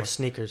us now are we more, have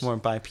sneakers. more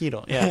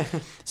bipedal. Yeah.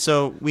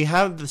 So we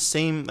have the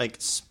same, like,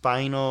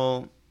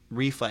 spinal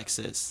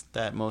reflexes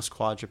that most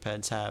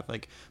quadrupeds have.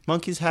 Like,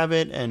 monkeys have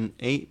it, and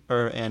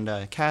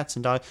cats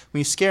and dogs. When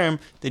you scare them,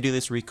 they do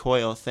this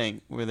recoil thing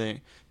where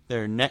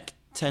their neck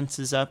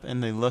tenses up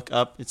and they look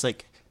up. It's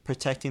like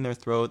protecting their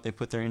throat. They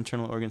put their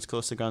internal organs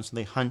close to the ground, so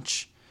they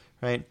hunch,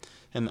 right?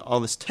 And all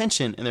this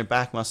tension in their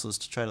back muscles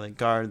to try to, like,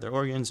 guard their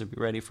organs or be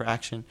ready for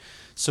action.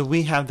 So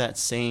we have that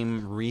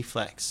same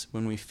reflex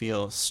when we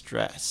feel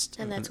stressed.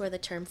 And that's where the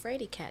term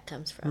fraidy cat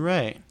comes from.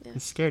 Right. Yeah. The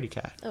scaredy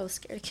cat. Oh,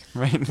 scared cat.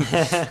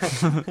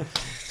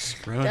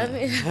 Right.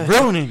 Dummy.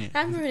 Ruining it.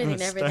 I'm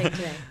ruining everything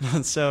today.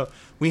 So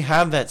we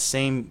have that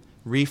same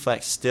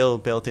reflex still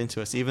built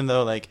into us, even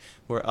though, like,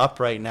 we're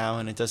upright now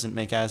and it doesn't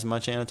make as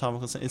much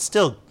anatomical sense. It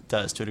still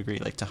does to a degree,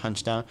 like to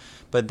hunch down,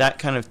 but that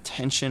kind of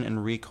tension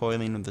and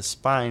recoiling of the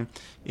spine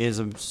is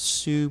a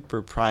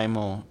super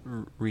primal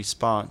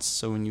response.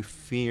 So when you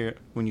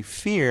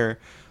fear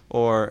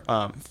or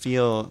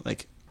feel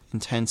like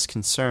intense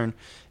concern,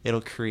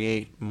 it'll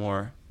create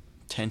more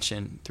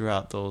tension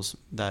throughout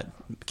that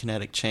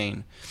kinetic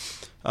chain.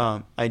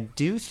 I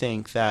do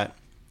think that,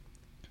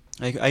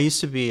 like, I used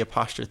to be a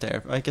posture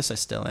therapist. I guess I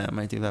still am.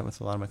 I do that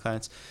with a lot of my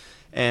clients.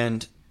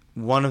 And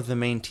one of the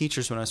main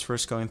teachers when I was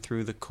first going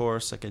through the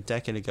course, like a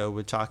decade ago,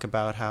 would talk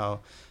about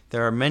how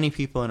there are many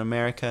people in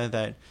America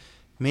that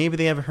maybe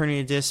they have a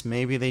herniated disc,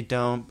 maybe they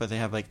don't, but they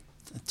have, like,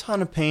 a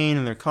ton of pain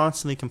and they're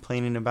constantly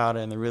complaining about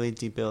it and they're really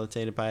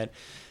debilitated by it.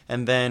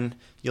 And then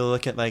you'll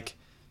look at, like,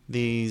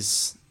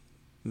 there's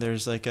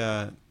like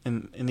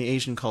in the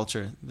Asian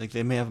culture, like,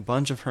 they may have a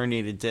bunch of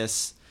herniated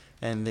discs,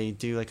 and they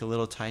do, like, a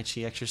little Tai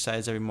Chi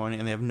exercise every morning,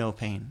 and they have no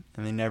pain,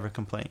 and they never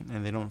complain,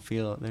 and they don't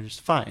feel, they're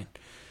just fine.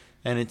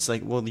 And it's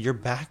like, well, your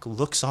back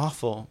looks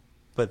awful,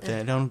 but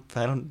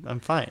I'm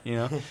fine, you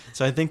know?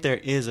 So I think there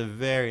is a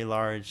very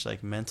large,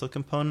 like, mental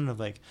component of,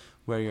 like,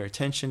 where your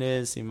attention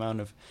is, the amount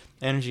of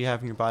energy you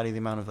have in your body, the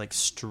amount of, like,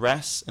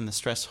 stress and the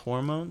stress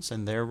hormones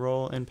and their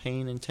role in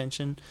pain and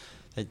tension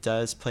that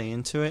does play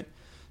into it.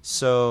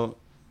 So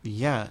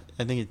yeah,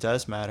 I think it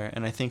does matter.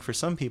 And I think for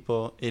some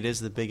people, it is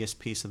the biggest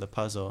piece of the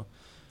puzzle.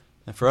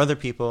 And for other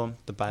people,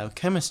 the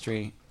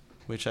biochemistry,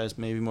 which has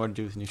maybe more to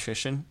do with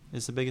nutrition,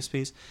 is the biggest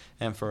piece.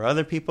 And for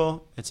other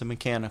people, it's a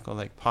mechanical,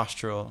 like,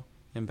 postural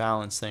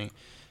imbalance thing.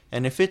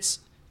 And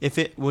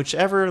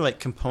whichever, like,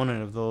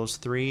 component of those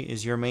three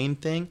is your main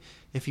thing,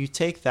 if you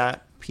take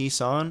that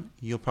piece on,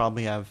 you'll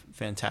probably have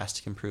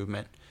fantastic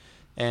improvement.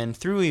 And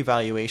through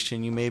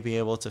evaluation, you may be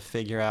able to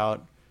figure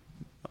out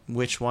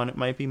which one it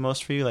might be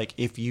most for you. Like,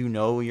 if you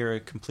know you're a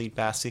complete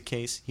basket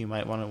case, you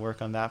might want to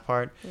work on that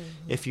part.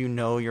 Mm-hmm. If you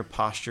know your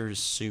posture is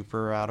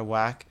super out of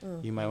whack,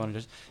 you might want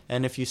to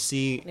and if you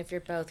see... And if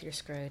you're both, you're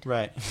screwed.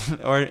 Right.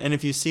 And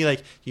if you see,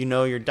 like, you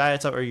know your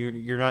diet's up, or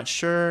you're not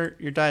sure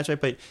your diet's right,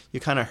 but you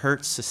kind of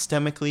hurt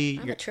systemically.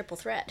 I'm a triple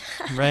threat.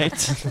 Right?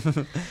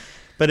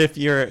 But if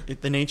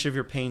the nature of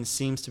your pain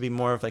seems to be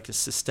more of, like, a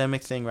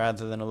systemic thing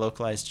rather than a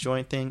localized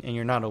joint thing, and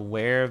you're not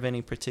aware of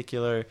any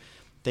particular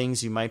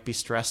things you might be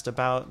stressed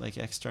about, like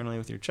externally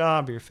with your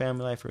job or your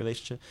family life or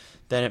relationship,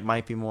 then it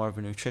might be more of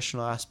a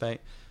nutritional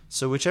aspect.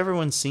 So whichever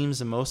one seems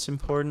the most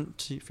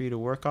important for you to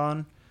work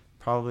on,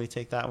 probably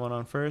take that one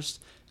on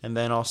first, and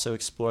then also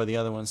explore the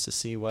other ones to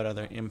see what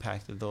other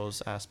impact that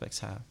those aspects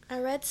have. I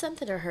read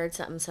something or heard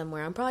something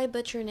somewhere. I'm probably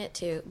butchering it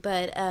too,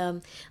 but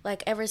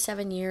like every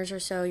 7 years or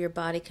so, your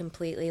body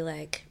completely,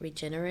 like,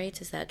 regenerates.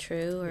 Is that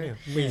true? Or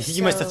yeah.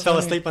 You must have fell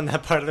asleep on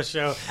that part of the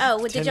show. Oh,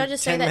 well, did y'all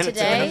just say that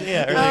today?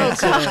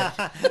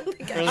 Yeah.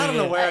 I don't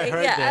know where I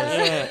heard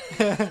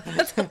this.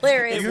 That's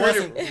hilarious. You heard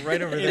it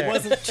right over there. It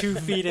wasn't 2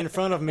 feet in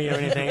front of me or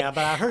anything, but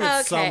I heard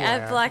it somewhere.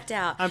 Okay, I blacked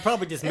out. I'm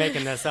probably just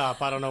making this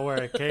up. I don't know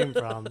where it came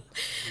from.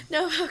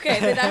 No, Okay,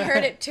 but I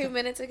heard it 2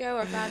 minutes ago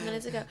or 5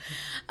 minutes ago.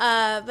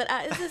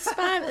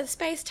 The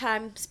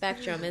space-time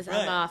spectrum is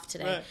I'm off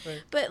today.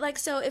 Right. But like,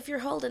 so if you're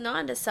holding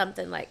on to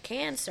something like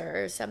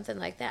cancer or something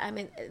like that, I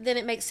mean, then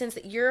it makes sense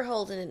that you're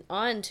holding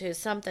on to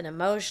something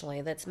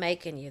emotionally that's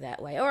making you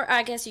that way. Or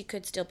I guess you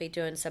could still be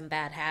doing some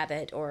bad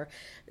habit or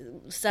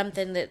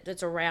something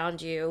that's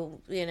around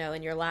you, you know,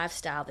 in your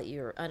lifestyle that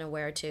you're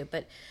unaware to.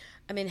 But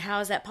I mean, how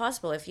is that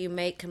possible? If you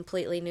make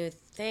completely new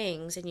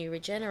things and you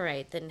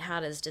regenerate, then how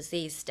does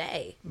disease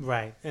stay?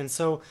 Right. And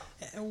so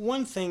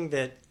one thing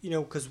that, you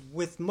know, because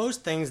with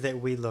most things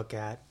that we look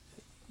at,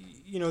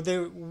 you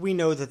know, we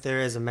know that there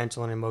is a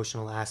mental and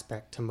emotional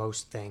aspect to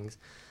most things.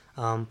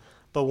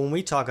 But when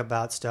we talk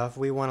about stuff,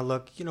 we want to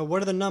look, you know,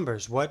 what are the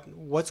numbers?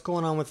 What's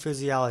going on with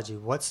physiology?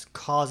 What's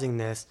causing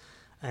this?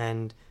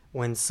 And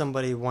when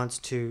somebody wants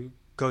to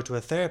go to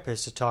a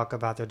therapist to talk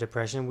about their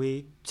depression,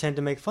 we tend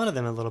to make fun of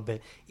them a little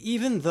bit,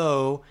 even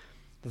though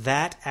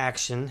that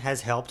action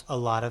has helped a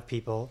lot of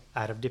people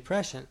out of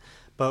depression.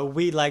 But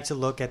we like to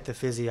look at the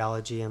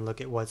physiology and look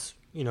at what's,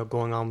 you know,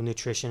 going on with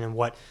nutrition and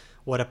what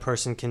a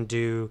person can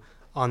do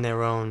on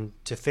their own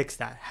to fix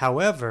that.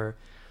 However,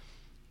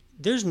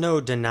 there's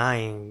no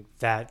denying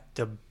that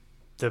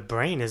the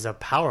brain is a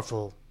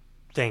powerful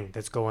thing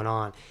that's going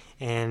on.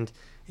 And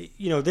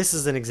you know, this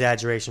is an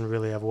exaggeration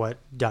really of what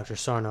Dr.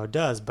 Sarno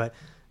does, but,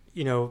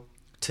 you know,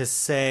 to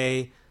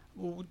say,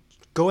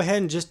 go ahead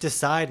and just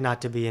decide not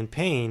to be in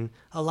pain,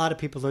 a lot of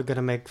people are going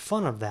to make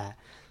fun of that.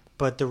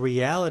 But the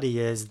reality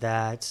is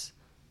that,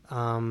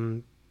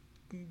 you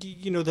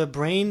know, the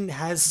brain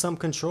has some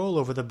control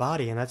over the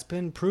body, and that's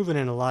been proven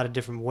in a lot of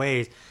different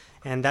ways.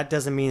 And that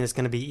doesn't mean it's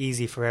going to be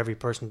easy for every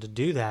person to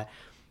do that.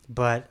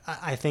 But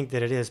I think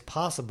that it is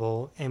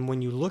possible. And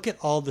when you look at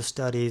all the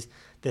studies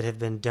that have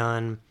been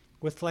done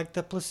with like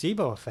the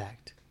placebo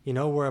effect, you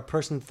know, where a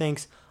person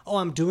thinks, oh,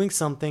 I'm doing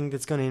something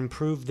that's going to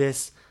improve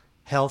this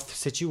health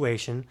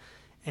situation.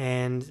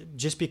 And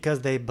just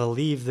because they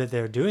believe that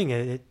they're doing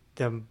it,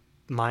 the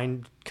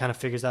mind kind of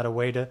figures out a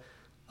way to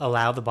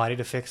allow the body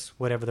to fix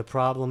whatever the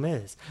problem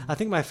is. I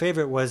think my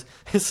favorite was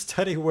a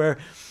study where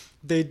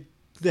they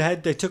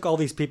took all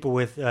these people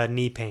with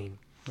knee pain,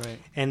 Right.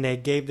 and they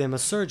gave them a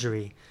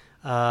surgery.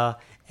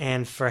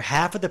 And for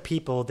half of the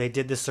people, they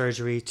did the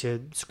surgery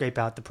to scrape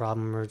out the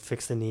problem or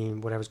fix the knee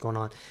and whatever's going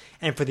on.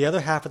 And for the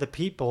other half of the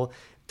people,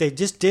 they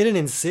just did an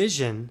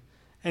incision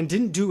and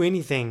didn't do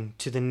anything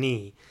to the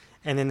knee.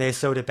 And then they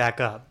sewed it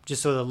back up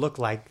just so it looked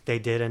like they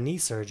did a knee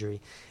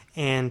surgery.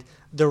 And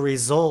the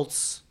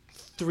results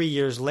 3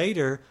 years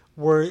later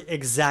were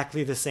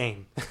exactly the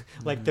same.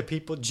 Like the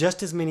people,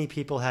 just as many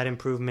people had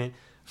improvement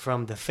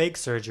from the fake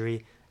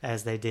surgery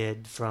as they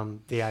did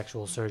from the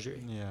actual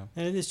surgery. Yeah.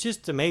 And it's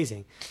just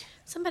amazing.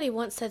 Somebody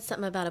once said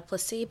something about a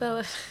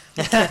placebo.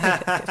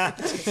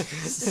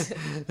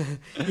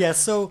 Yeah,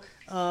 so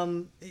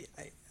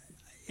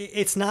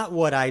it's not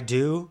what I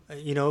do,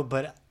 you know,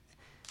 but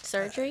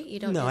Surgery? You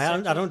don't no, do I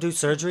surgery? don't do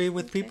surgery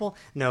with people.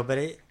 No,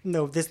 but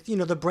this, you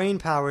know, the brain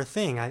power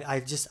thing. I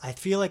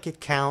feel like it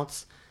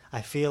counts.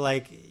 I feel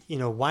like, you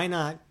know, why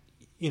not,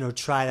 you know,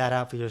 try that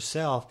out for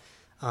yourself,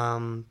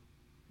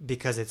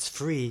 because it's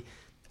free,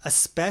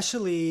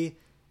 especially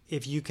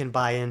if you can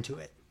buy into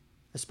it.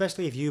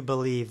 Especially if you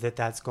believe that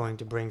that's going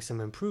to bring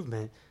some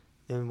improvement,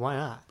 then why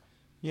not?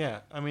 Yeah,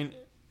 I mean,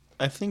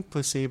 I think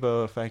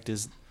placebo effect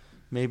is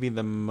maybe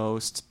the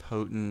most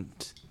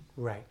potent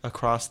Right.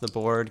 across the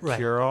board Right.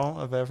 cure-all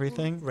of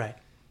everything. Right.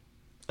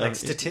 Like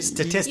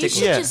statistically. You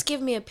should Yeah. just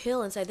give me a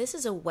pill and say, this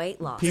is a weight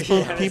loss.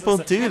 People pill." people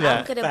do And I'm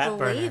that. going to Fat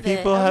burner. believe it.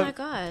 People Oh have my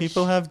gosh.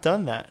 people have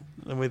done that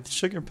with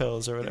sugar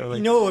pills or whatever. Like,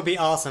 You know what would be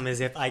awesome is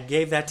if I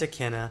gave that to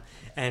Kenna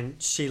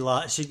and she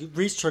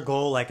reached her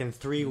goal like in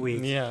 3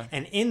 weeks. Yeah.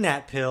 And in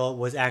that pill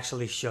was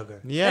actually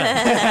sugar.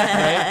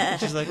 yeah, right?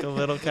 Just like a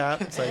little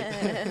cap. It's like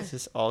it's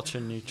just ultra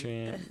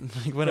nutrient,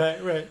 like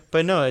whatever. Right.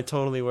 But no, it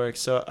totally works.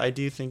 So I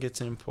do think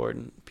it's an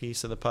important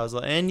piece of the puzzle.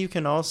 And you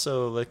can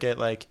also look at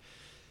like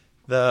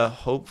the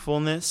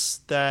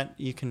hopefulness that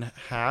you can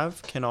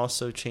have can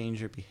also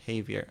change your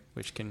behavior,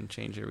 which can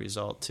change your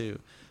result too.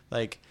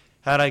 Like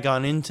had I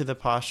gone into the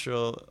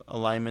postural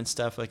alignment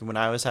stuff, like when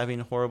I was having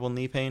horrible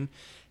knee pain,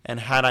 and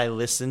had I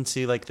listened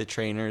to like the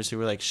trainers who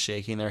were like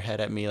shaking their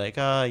head at me like,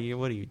 oh,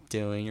 what are you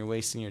doing? You're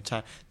wasting your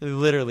time. They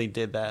literally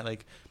did that.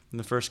 Like in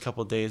the first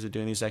couple of days of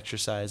doing these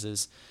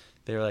exercises,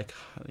 they were like,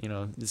 you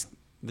know, this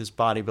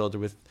bodybuilder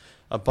with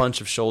a bunch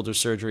of shoulder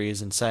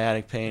surgeries and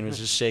sciatic pain was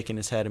just shaking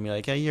his head at me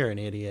like, yeah, you're an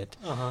idiot.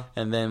 Uh-huh.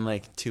 And then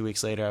like 2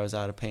 weeks later, I was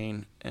out of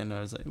pain. And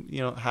I was like, you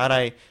know, had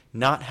I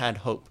not had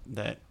hope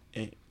that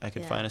I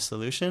could Yeah. find a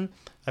solution,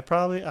 I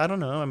probably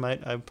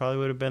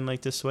would have been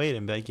like dissuaded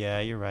and be like, yeah,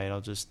 you're right.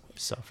 I'll just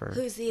suffer.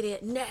 Who's the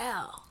idiot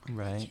now?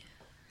 Right.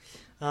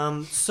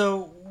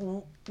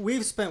 So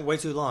we've spent way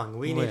too long.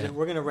 We're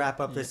going to wrap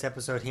up this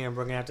episode here, and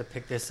we're going to have to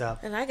pick this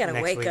up. And I got to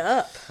next wake week.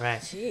 up. Right.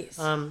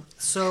 Jeez.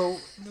 So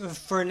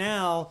for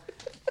now,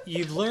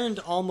 you've learned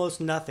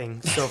almost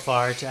nothing so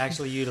far to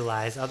actually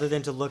utilize, other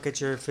than to look at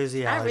your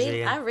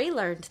physiology. I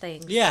relearned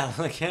things. Yeah,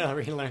 like I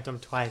relearned them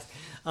twice.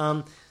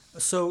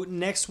 So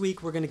next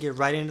week we're going to get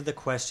right into the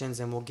questions,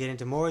 and we'll get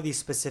into more of these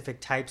specific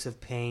types of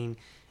pain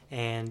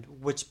and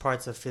which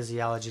parts of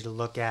physiology to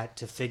look at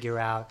to figure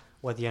out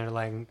what the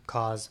underlying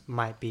cause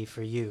might be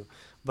for you.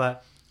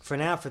 But for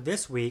now, for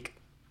this week,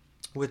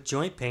 with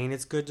joint pain,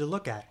 it's good to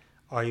look at.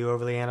 Are you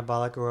overly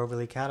anabolic or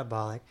overly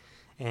catabolic?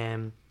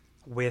 And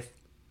with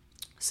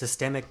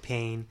systemic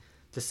pain,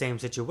 the same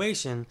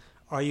situation.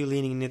 Are you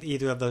leaning in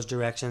either of those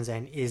directions,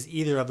 and is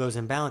either of those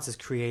imbalances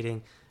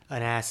creating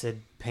an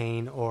acid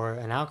pain or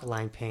an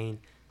alkaline pain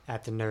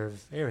at the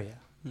nerve area?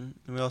 And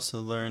we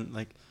also learned,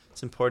 like,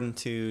 it's important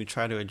to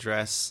try to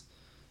address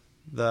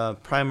the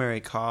primary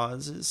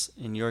causes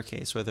in your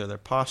case, whether they're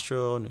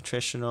postural,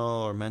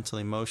 nutritional, or mental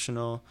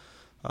emotional.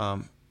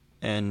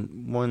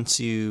 And once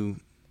you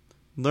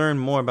learn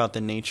more about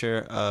the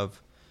nature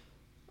of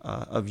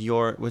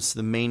what's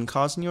the main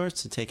cause in yours,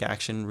 to take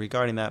action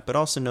regarding that, but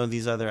also know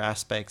these other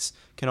aspects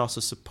can also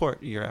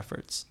support your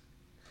efforts.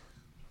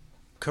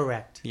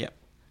 Correct. Yep.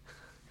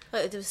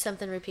 There was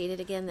something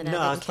repeated again that No,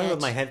 I I was didn't playing with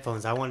catch. my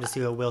headphones. I wanted to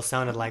see what Will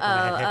sounded like when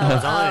I had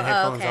headphones on and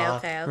headphones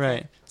off. Okay.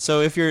 Right.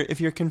 So if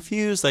you're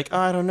confused, like,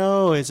 I don't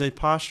know, is it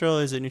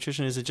postural, is it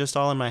nutrition, is it just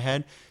all in my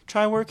head?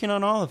 Try working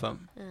on all of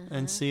them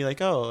and see, like,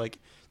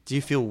 do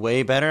you feel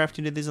way better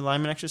after you did these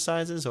alignment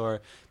exercises,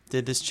 or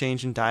did this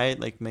change in diet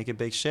like make a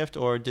big shift,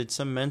 or did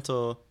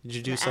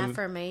you do some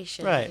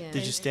affirmation? right? Yeah.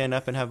 Did you stand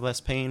up and have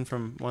less pain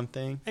from one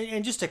thing?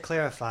 And just to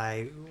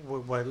clarify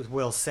what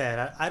Will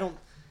said, I don't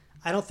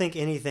think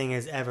anything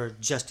is ever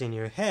just in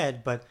your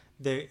head, but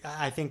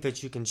I think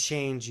that you can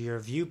change your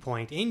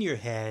viewpoint in your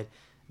head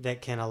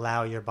that can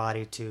allow your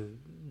body to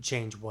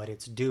change what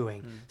it's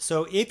doing.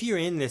 So if you're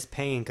in this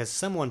pain, because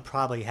someone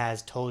probably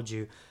has told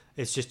you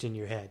it's just in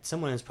your head,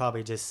 someone has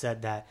probably just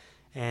said that,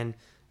 and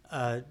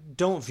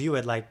don't view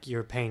it like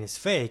your pain is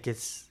fake.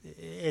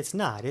 It's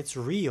not. It's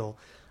real.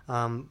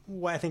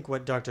 I think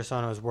what Dr.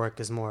 Sano's work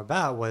is more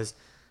about was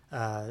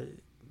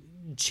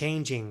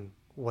changing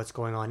what's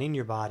going on in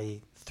your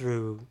body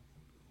through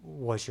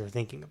what you're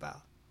thinking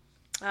about.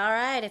 All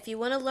right. If you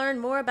want to learn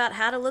more about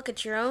how to look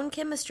at your own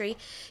chemistry,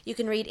 you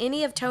can read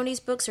any of Tony's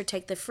books or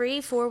take the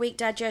free 4-week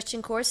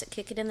digestion course at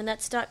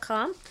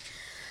kickitinthenuts.com.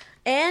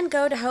 And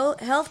go to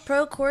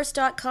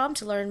healthprocourse.com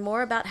to learn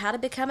more about how to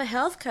become a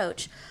health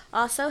coach.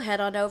 Also,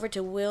 head on over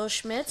to Will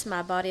Schmidt's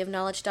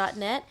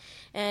mybodyofknowledge.net,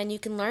 and you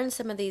can learn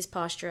some of these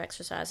posture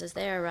exercises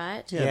there,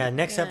 right? Yeah,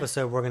 next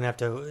episode we're going to have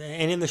to,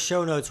 and in the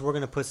show notes we're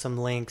going to put some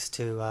links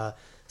to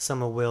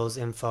some of Will's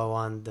info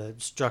on the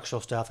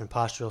structural stuff and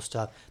postural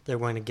stuff that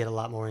we're going to get a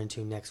lot more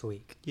into next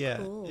week. Yeah,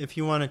 Cool. If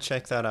you want to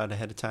check that out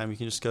ahead of time, you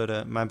can just go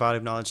to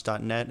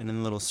mybodyofknowledge.net and in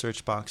the little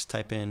search box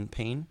type in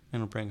pain,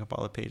 and it'll bring up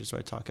all the pages where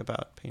I talk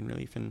about pain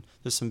relief. And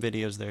there's some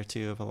videos there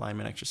too of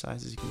alignment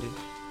exercises you can do.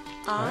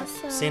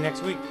 Awesome. See you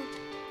next week.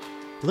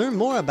 Learn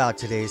more about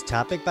today's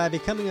topic by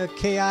becoming a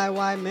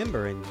KIY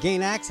member and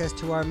gain access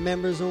to our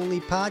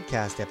members-only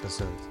podcast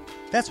episodes.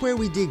 That's where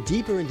we dig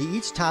deeper into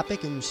each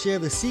topic and share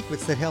the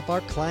secrets that help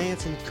our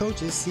clients and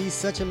coaches see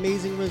such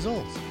amazing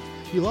results.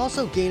 You'll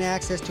also gain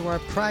access to our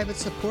private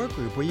support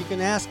group where you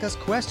can ask us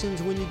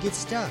questions when you get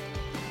stuck.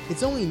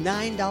 It's only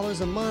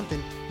 $9 a month,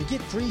 and you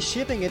get free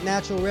shipping at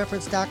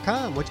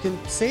naturalreference.com, which can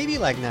save you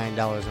like $9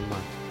 a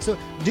month. So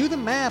do the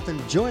math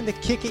and join the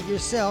Kick It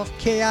Yourself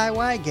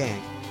KIY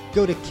gang.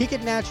 Go to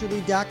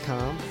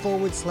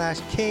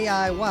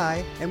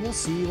kickitnaturally.com/KIY, and we'll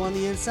see you on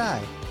the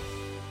inside.